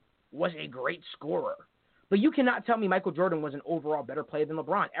Jordan was a great scorer. But you cannot tell me Michael Jordan was an overall better player than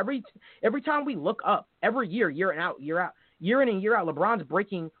LeBron. Every time we look up, every year in and year out, LeBron's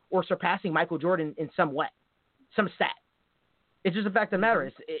breaking or surpassing Michael Jordan in some way, some stat. It's just a fact of the matter.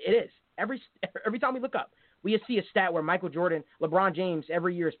 It is. Every time we look up, we see a stat where LeBron James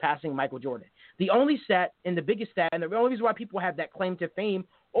every year is passing Michael Jordan. The only stat and the biggest stat, and the only reason why people have that claim to fame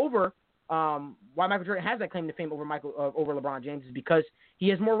over why Michael Jordan has that claim to fame over LeBron James is because he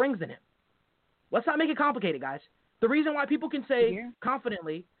has more rings than him. Let's not make it complicated, guys. The reason why people can say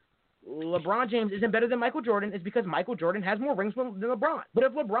confidently LeBron James isn't better than Michael Jordan is because Michael Jordan has more rings than LeBron. But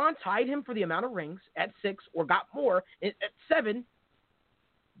if LeBron tied him for the amount of rings at 6 or got more at 7,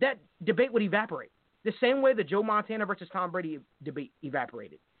 that debate would evaporate. The same way the Joe Montana versus Tom Brady debate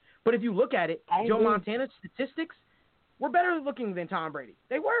evaporated. But if you look at it, Joe Montana's statistics were better looking than Tom Brady.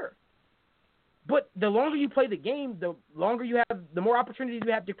 They were. But the longer you play the game, the more opportunities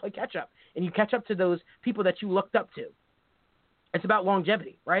you have to play catch up. And you catch up to those people that you looked up to. It's about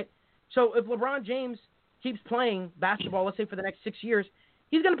longevity, right? So if LeBron James keeps playing basketball, let's say for the next 6 years,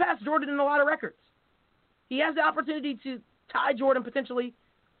 he's going to pass Jordan in a lot of records. He has the opportunity to tie Jordan potentially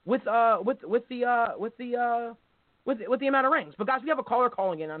with the amount of rings. But guys, we have a caller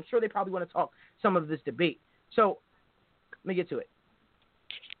calling in. I'm sure they probably want to talk some of this debate. So let me get to it.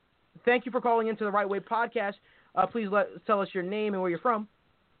 Thank you for calling into the Right Way Podcast. Please tell us your name and where you're from.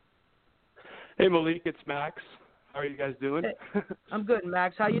 Hey, Malik, it's Max. How are you guys doing? Hey, I'm good,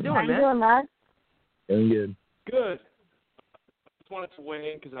 Max. How you doing, man? How you doing, Max? Doing good. Good. I just wanted to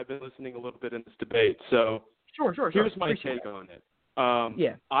weigh in because I've been listening a little bit in this debate. So Sure. here's my take on it.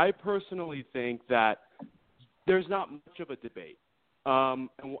 I personally think that there's not much of a debate. And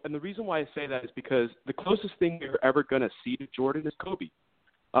the reason why I say that is because the closest thing you're ever going to see to Jordan is Kobe.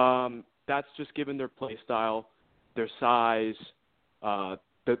 That's just given their play style, their size,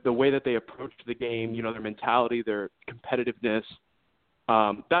 the way that they approach the game, their mentality, their competitiveness.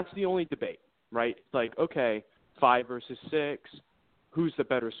 That's the only debate, right? Like, okay, 5 versus 6, who's the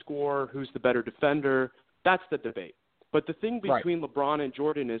better scorer, who's the better defender? That's the debate. But the thing between LeBron and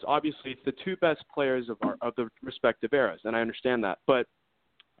Jordan is obviously it's the two best players of the respective eras, and I understand that. But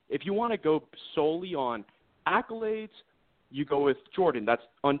if you want to go solely on accolades, you go with Jordan. That's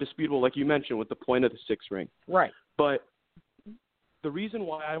undisputable, like you mentioned, with the point of the 6 ring. Right. But the reason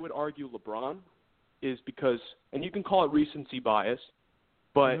why I would argue LeBron is because, and you can call it recency bias,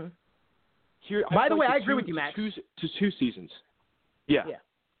 but here. By the way, I agree with you, Max. To 2 seasons. Yeah.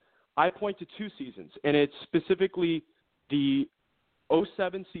 I point to 2 seasons, and it's specifically the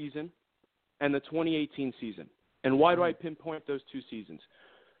 2007 season and the 2018 season. And why do I pinpoint those 2 seasons?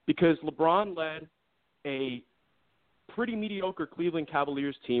 Because LeBron led a pretty mediocre Cleveland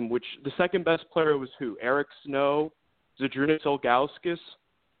Cavaliers team, which the second best player was who? Eric Snow, Zydrunas Ilgauskas,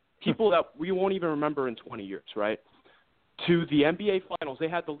 people that we won't even remember in 20 years, right? To the NBA Finals. They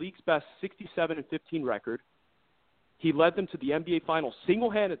had the league's best 67-15 record. He led them to the NBA Finals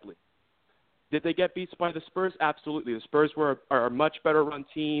single-handedly. Did they get beat by the Spurs? Absolutely. The Spurs are a much better run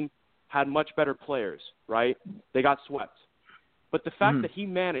team, had much better players, right? They got swept. But the fact that he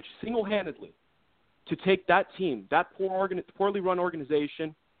managed single-handedly to take that team, that poorly run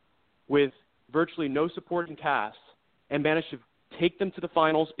organization with virtually no supporting cast, and managed to take them to the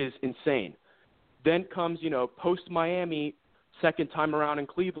finals is insane. Then comes, post-Miami, second time around in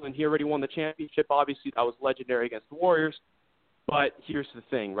Cleveland. He already won the championship. Obviously, that was legendary against the Warriors. But here's the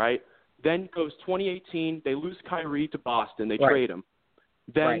thing, right? Then goes 2018. They lose Kyrie to Boston. They trade him.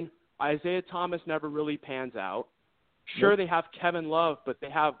 Then Isaiah Thomas never really pans out. Sure, they have Kevin Love, but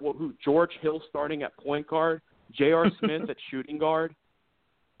they have George Hill starting at point guard, J.R. Smith at shooting guard.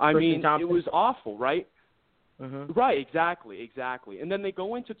 I mean, it was awful, right? Right, exactly. And then they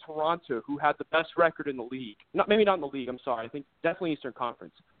go into Toronto, who had the best record in the league. Maybe not in the league, I'm sorry. I think definitely Eastern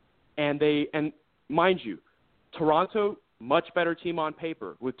Conference. And mind you, Toronto, much better team on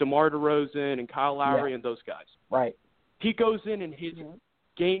paper with DeMar DeRozan and Kyle Lowry and those guys. Right. He goes in and his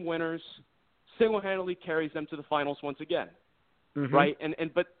game winners, single-handedly carries them to the finals once again. Right?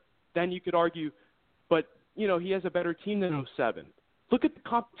 But then you could argue, but, he has a better team than 2007. Look at the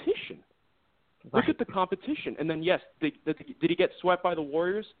competition. Look at the competition. And then, yes, did he get swept by the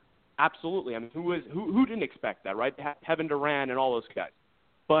Warriors? Absolutely. I mean, who didn't expect that, right? Kevin Durant and all those guys.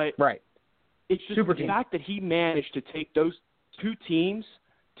 But it's just the fact that he managed to take those 2 teams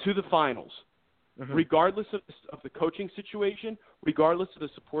to the finals, regardless of the coaching situation, regardless of the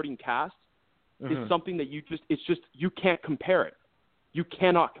supporting cast, is something that you can't compare it. You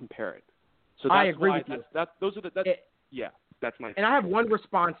cannot compare it. So that's I agree with you. That's my. And I have one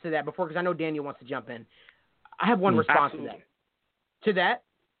response to that because I know Daniel wants to jump in. I have one response to that. To that,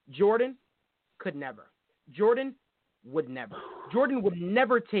 Jordan could never. Jordan would never. Jordan would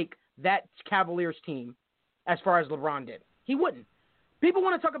never take that Cavaliers team as far as LeBron did. He wouldn't. People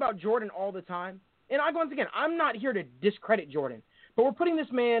want to talk about Jordan all the time. And once again, I'm not here to discredit Jordan. But we're putting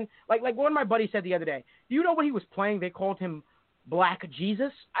this man, like one of my buddies said the other day, do you know when he was playing, they called him Black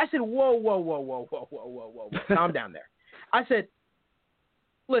Jesus? I said, whoa. Calm down there. I said,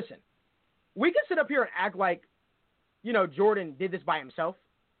 listen, we can sit up here and act like, Jordan did this by himself.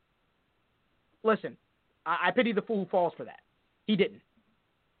 Listen, I pity the fool who falls for that. He didn't.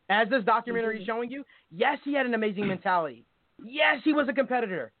 As this documentary is showing you, yes, he had an amazing mentality. Yes, he was a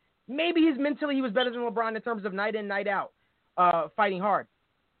competitor. Maybe mentally he was better than LeBron in terms of night in, night out, fighting hard.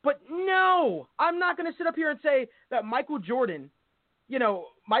 But no, I'm not going to sit up here and say that Michael Jordan,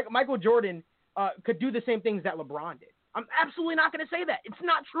 Michael Jordan could do the same things that LeBron did. I'm absolutely not going to say that. It's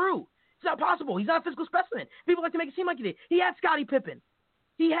not true. It's not possible. He's not a physical specimen. People like to make it seem like he did. He had Scottie Pippen.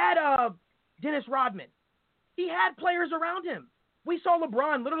 He had Dennis Rodman. He had players around him. We saw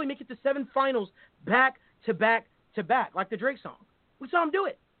LeBron literally make it to 7 finals back to back to back, like the Drake song. We saw him do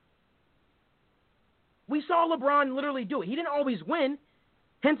it. We saw LeBron literally do it. He didn't always win.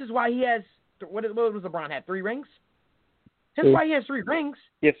 Hence is why he has what was LeBron had 3 rings. Hence why he has 3 rings.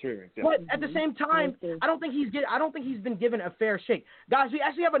 Yes, 3 rings. Yeah. But at the same time, I don't think he's been given a fair shake. Guys, we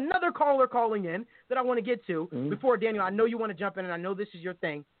actually have another caller calling in that I want to get to before Daniel. I know you want to jump in, and I know this is your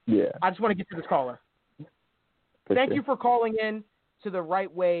thing. Yeah. I just want to get to this caller. Thank you for calling in to the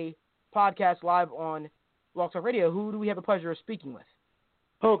Right Way podcast live on Blog Talk Radio. Who do we have the pleasure of speaking with?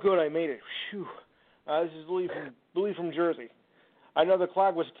 Oh, good. I made it. Phew. This is Louis from Jersey. I know the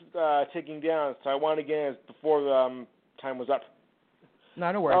clock was ticking down, so I want to get in before time was up.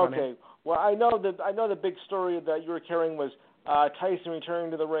 No, don't worry. Okay. Well, I know the big story that you were carrying was Tyson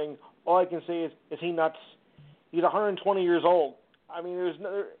returning to the ring. All I can say is he nuts? He's 120 years old. I mean,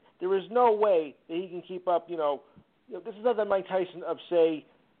 there is no way that he can keep up. This is not the Mike Tyson of say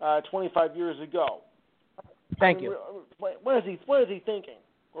 25 years ago. Thank you. What is he thinking?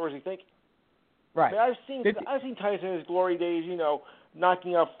 Or is he thinking? Right. I mean, I've seen Tyson in his glory days.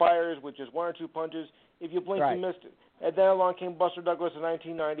 Knocking out fires with just one or two punches. If you blink, you missed it. And then along came Buster Douglas in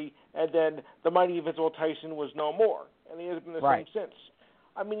 1990, and then the mighty Invincible Tyson was no more, and he has been the same since.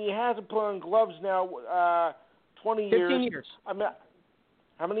 I mean, he hasn't put on gloves now 20 years. 15 years. I mean,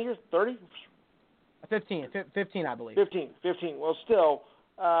 how many years? 30? 15, I believe. 15. Well, still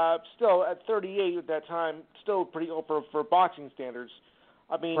at 38 at that time, still pretty old for boxing standards.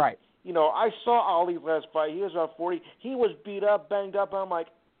 I mean, I saw Ali's last fight. He was about 40. He was beat up, banged up, and I'm like,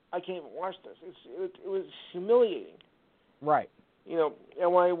 I can't even watch this. It was humiliating. Right.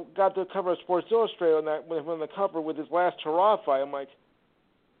 And when I got the cover of Sports Illustrated on the cover with his last hurrah fight, I'm like,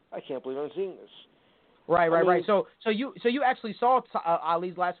 I can't believe I'm seeing this. Right. So you actually saw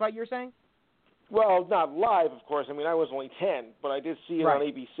Ali's last fight, you're saying? Well, not live, of course. I mean, I was only 10, but I did see it on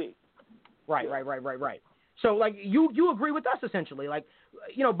ABC. Right. So, you agree with us, essentially.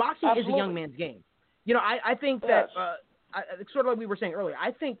 Boxing is a young man's game. I think that, sort of like we were saying earlier,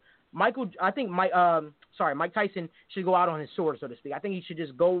 I think Mike Tyson should go out on his sword, so to speak. I think he should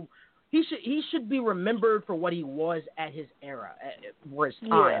just go. He should be remembered for what he was at his era, for his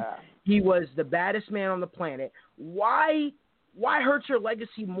time. Yeah. He was the baddest man on the planet. Why hurt your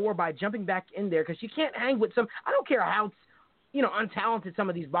legacy more by jumping back in there? Because you can't hang with some. I don't care how untalented some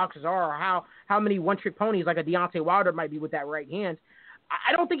of these boxers are, or how many one-trick ponies like a Deontay Wilder might be with that right hand.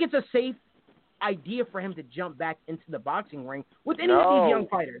 I don't think it's a safe idea for him to jump back into the boxing ring with any of these young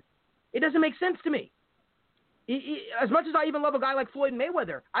fighters. It doesn't make sense to me. As much as I even love a guy like Floyd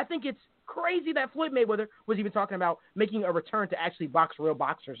Mayweather, I think it's crazy that Floyd Mayweather was even talking about making a return to actually box real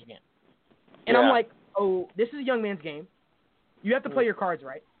boxers again. And I'm like, this is a young man's game. You have to play your cards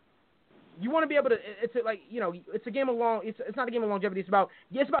right. You want to be able to. It's a game of It's not a game of longevity. It's about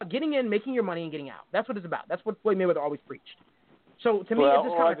getting in, making your money, and getting out. That's what it's about. That's what Floyd Mayweather always preached. So to me, it's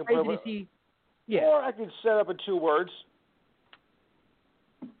just kind of crazy to see. Yeah. Or I could set up in 2 words.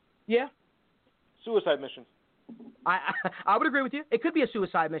 Yeah. Suicide mission. I would agree with you. It could be a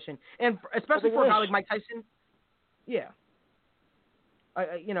suicide mission, and especially for a guy like Mike Tyson. Yeah.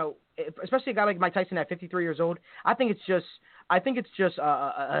 Especially a guy like Mike Tyson at 53 years old. I think it's just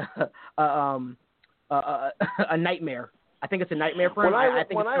a nightmare. I think it's a nightmare for him.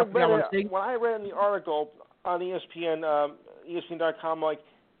 When I read in the article on ESPN, ESPN.com, like,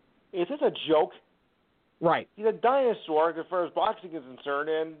 is this a joke? Right. He's a dinosaur as far as boxing is concerned,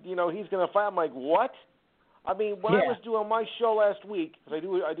 and he's going to fight. I'm like, what? I mean, when I was doing my show last week, because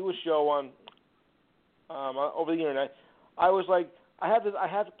I do a show on over the internet, I was like, I have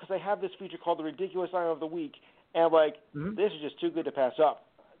this feature called the Ridiculous Item of the Week, and I'm like, this is just too good to pass up.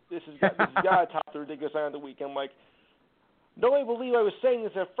 This has got to top the Ridiculous Item of the Week. And I'm like, nobody believed I was saying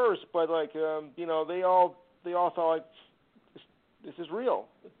this at first, but like, they all thought like, this is real.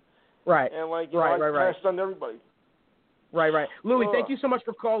 Right. And like, I stunned everybody. Right. Louis, thank you so much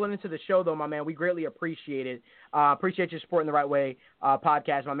for calling into the show, though, my man. We greatly appreciate it. Appreciate your support in the Right Way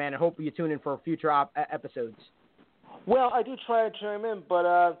podcast, my man, and hope you tune in for future episodes. Well, I do try to chime in, but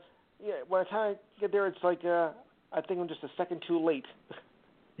when I kind of get there, it's like I think I'm just a second too late.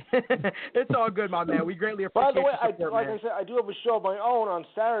 It's all good, my man. We greatly appreciate your support, like I said, I do have a show of my own on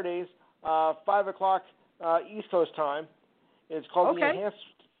Saturdays, 5 o'clock East Coast time. It's called the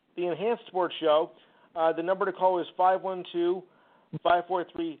Enhanced Sports Show. The number to call is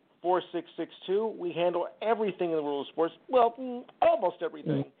 512-543-4662. We handle everything in the world of sports. Well, almost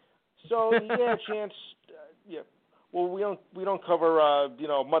everything. So you get a chance. Well, we don't cover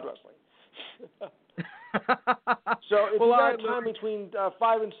mud wrestling. So if you got time between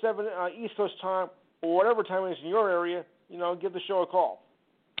 5 and 7 East Coast time, or whatever time it is in your area, give the show a call.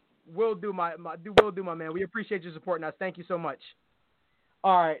 Will do, my man. We appreciate your supporting us. Thank you so much.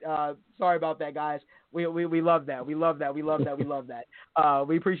 All right. Sorry about that, guys. We love that. We love that. We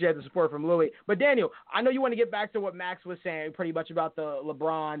appreciate the support from Louis. But Daniel, I know you want to get back to what Max was saying, pretty much about the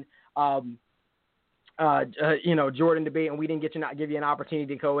LeBron, Jordan debate, and we didn't give you an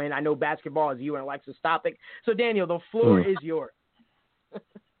opportunity to go in. I know basketball is you and Alexa's topic. So Daniel, the floor is yours.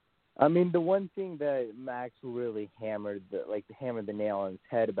 I mean, the one thing that Max really hammered the nail on his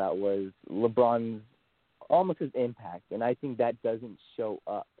head about was LeBron's almost his impact, and I think that doesn't show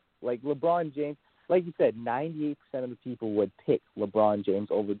up. Like LeBron James, like you said, 98% of the people would pick LeBron James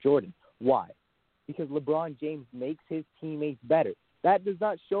over Jordan. Why? Because LeBron James makes his teammates better. That does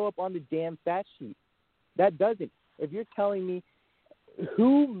not show up on the damn stat sheet. That doesn't. If you're telling me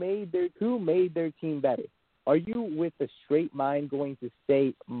who made their team better, are you with a straight mind going to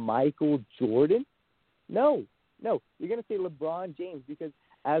say Michael Jordan? No. You're going to say LeBron James because,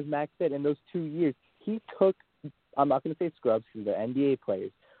 as Max said, in those 2 years, he took, I'm not going to say scrubs because they're NBA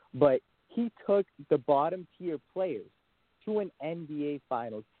players, but he took the bottom-tier players to an NBA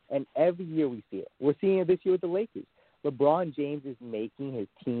Finals, and every year we see it. We're seeing it this year with the Lakers. LeBron James is making his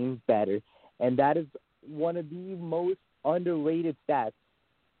team better, and that is one of the most underrated stats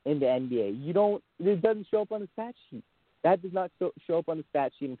in the NBA. It doesn't show up on the stat sheet. That does not show up on the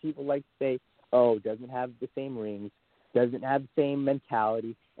stat sheet, and people like to say, oh, doesn't have the same rings, doesn't have the same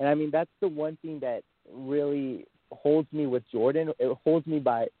mentality. And, I mean, that's the one thing that really holds me with Jordan. It holds me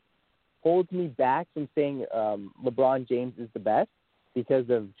back from saying LeBron James is the best because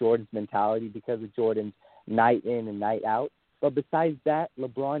of Jordan's mentality, because of Jordan's night in and night out. But besides that,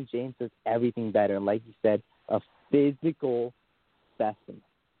 LeBron James does everything better. And like you said, a physical specimen.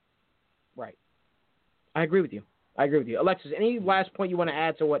 Right. I agree with you. Alexis, any last point you want to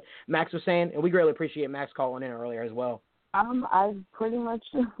add to what Max was saying? And we greatly appreciate Max calling in earlier as well. I pretty much,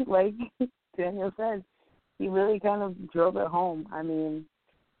 like Daniel said, he really kind of drove it home. I mean,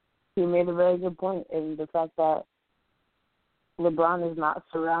 he made a very good point in the fact that LeBron is not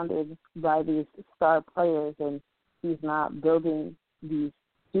surrounded by these star players, and he's not building these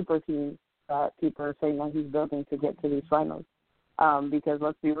super teams that people are saying that he's building to get to these finals. Because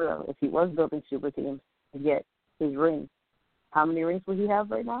let's be real, if he was building super teams to get his rings, how many rings would he have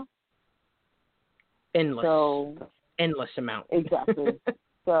right now? Endless amount. Exactly.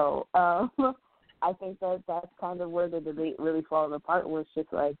 So I think that's kind of where the debate really falls apart, where it's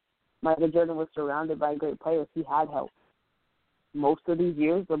just like Michael Jordan was surrounded by great players. He had help. Most of these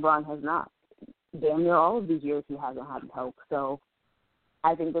years, LeBron has not. Damn near all of these years, he hasn't had help. So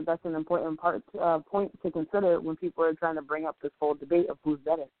I think that's an important point to consider when people are trying to bring up this whole debate of who's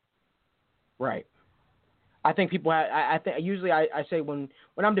better. Right. I think people have, I think usually I say when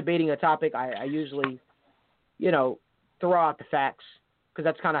I'm debating a topic, I usually, throw out the facts because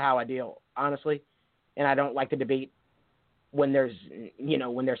that's kind of how I deal, honestly. And I don't like to debate when there's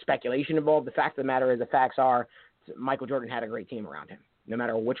speculation involved. The fact of the matter is the facts are Michael Jordan had a great team around him. No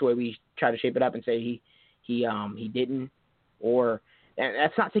matter which way we try to shape it up and say he didn't, or and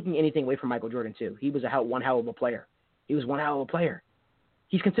that's not taking anything away from Michael Jordan too. He was one hell of a player.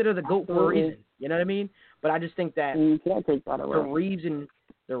 He's considered the GOAT for a reason. You know what I mean? But I just think that you can't take that away.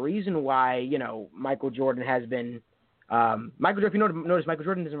 The reason why Michael Jordan has been Michael Jordan. If you notice, Michael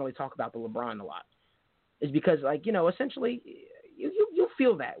Jordan doesn't really talk about the LeBron a lot. Is because essentially you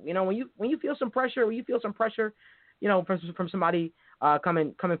feel that when you feel some pressure, from somebody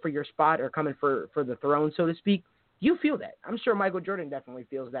coming for your spot or coming for the throne, so to speak, you feel that. I'm sure Michael Jordan definitely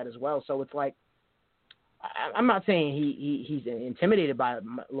feels that as well. So it's like I'm not saying he's intimidated by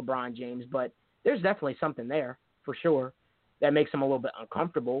LeBron James, but there's definitely something there for sure that makes him a little bit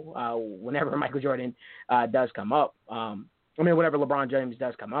uncomfortable whenever Michael Jordan does come up. Whenever LeBron James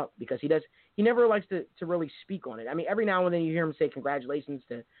does come up, because he never likes to really speak on it. I mean, every now and then you hear him say congratulations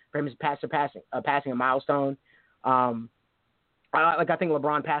for him passing a milestone. I think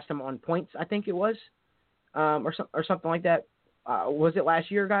LeBron passed him on points, I think it was, or something like that. Was it last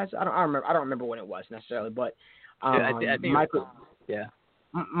year, guys? I don't remember when it was necessarily, but I think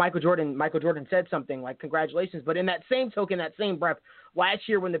Michael Jordan said something like congratulations, but in that same token, that same breath, last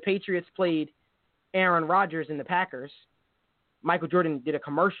year when the Patriots played Aaron Rodgers and the Packers, Michael Jordan did a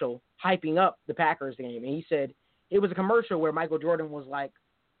commercial hyping up the Packers game, and he said it was a commercial where Michael Jordan was like,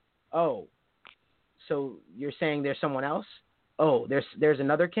 "Oh, so you're saying there's someone else? Oh, there's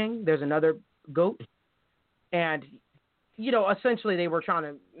another king, there's another GOAT," and essentially they were trying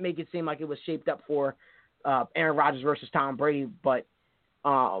to make it seem like it was shaped up for Aaron Rodgers versus Tom Brady, but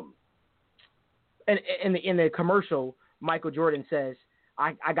in the commercial, Michael Jordan says,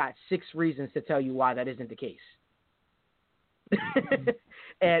 "I got 6 reasons to tell you why that isn't the case."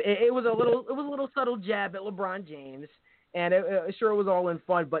 And it was a little subtle jab at LeBron James, and it sure was all in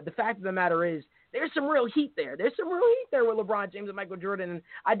fun. But the fact of the matter is, there's some real heat there. There's some real heat there with LeBron James and Michael Jordan. And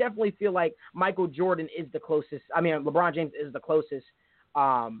I definitely feel like Michael Jordan is the closest. I mean, LeBron James is the closest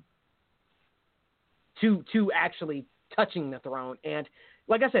to actually touching the throne. And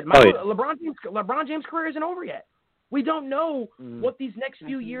like I said, LeBron James' career isn't over yet. We don't know what these next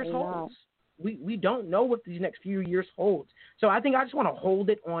few years holds. We don't know what these next few years holds. So I think I just want to hold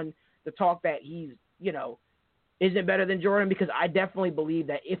it on the talk that he's, isn't better than Jordan, because I definitely believe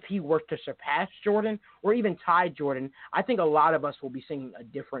that if he were to surpass Jordan or even tie Jordan, I think a lot of us will be singing a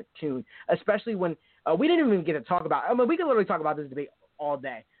different tune, especially when we didn't even get to talk about, I mean, we could literally talk about this debate all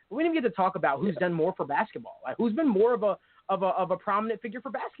day, but we didn't get to talk about who's done more for basketball, like who's been more of a prominent figure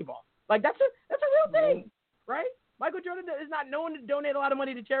for basketball. Like that's a real thing, right? Michael Jordan is not known to donate a lot of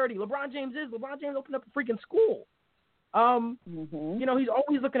money to charity. LeBron James is. LeBron James opened up a freaking school. You know, he's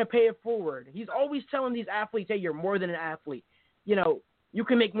always looking to pay it forward. He's always telling these athletes, hey, you're more than an athlete. You know, you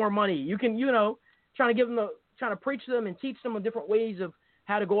can make more money. You can, you know, trying to preach to them and teach them different ways of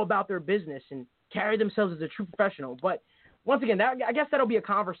how to go about their business and carry themselves as a true professional. But once again, I guess that'll be a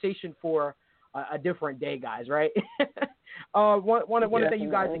conversation for a different day, guys, right? Want to thank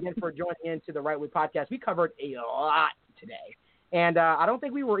you guys again for joining into the Right Way podcast. We covered a lot today, and I don't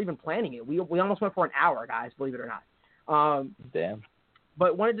think we were even planning it. We almost went for an hour, guys, believe it or not. Damn.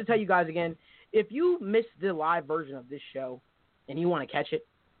 But wanted to tell you guys again, if you missed the live version of this show and you want to catch it,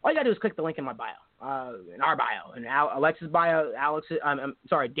 all you got to do is click the link in my bio, in our bio, in Alex's bio, I'm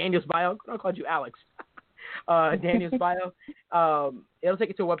sorry, Daniel's bio. I called you Alex. Daniel's bio. It'll take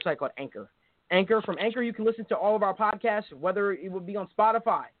you to a website called Anchor. From Anchor, you can listen to all of our podcasts, whether it would be on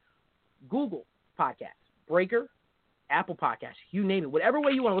Spotify, Google Podcasts, Breaker, Apple Podcasts, you name it. Whatever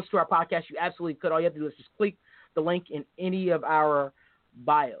way you want to listen to our podcast, you absolutely could. All you have to do is just click the link in any of our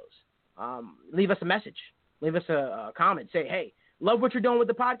bios. Leave us a message. Leave us a comment. Say, hey, love what you're doing with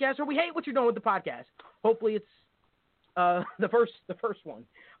the podcast, or we hate what you're doing with the podcast. Hopefully it's the first one.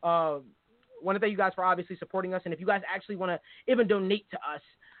 Want to thank you guys for obviously supporting us. And if you guys actually want to even donate to us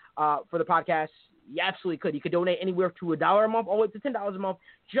for the podcast, you absolutely could. You could donate anywhere to $1 a month all the way to $10 a month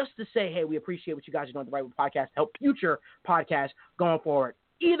just to say, hey, we appreciate what you guys are doing at the Right Way podcast to help future podcasts going forward.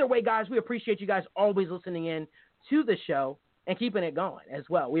 Either way, guys, we appreciate you guys always listening in to the show and keeping it going as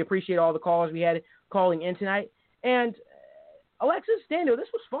well. We appreciate all the callers we had calling in tonight. And Alexis, Daniel, this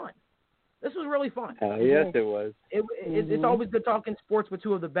was fun. This was really fun. Yes, it was. It's always good talking sports with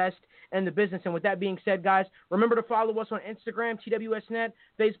two of the best in the business. And with that being said, guys, remember to follow us on Instagram, TWSNet,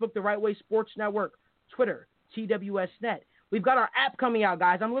 Facebook, The Right Way Sports Network, Twitter, TWSNet. We've got our app coming out,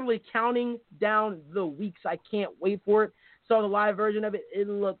 guys. I'm literally counting down the weeks. I can't wait for it. Saw the live version of it. It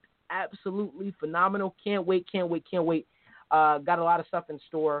looked absolutely phenomenal. Can't wait. Got a lot of stuff in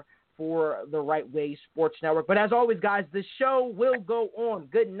store for the Right Way Sports Network. But as always, guys, the show will go on.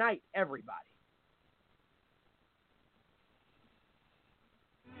 Good night, everybody.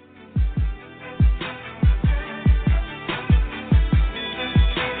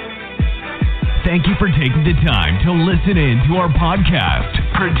 Thank you for taking the time to listen in to our podcast,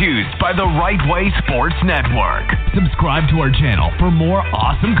 produced by the Right Way Sports Network. Subscribe to our channel for more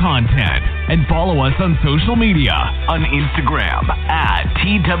awesome content and follow us on social media on Instagram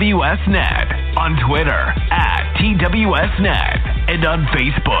 @TWSNet, on Twitter @TWSNet, and on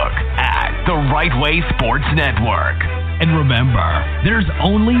Facebook @The Right Way Sports Network. And remember, there's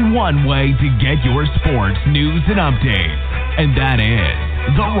only one way to get your sports news and updates, and that is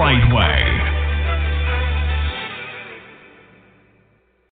The Right Way.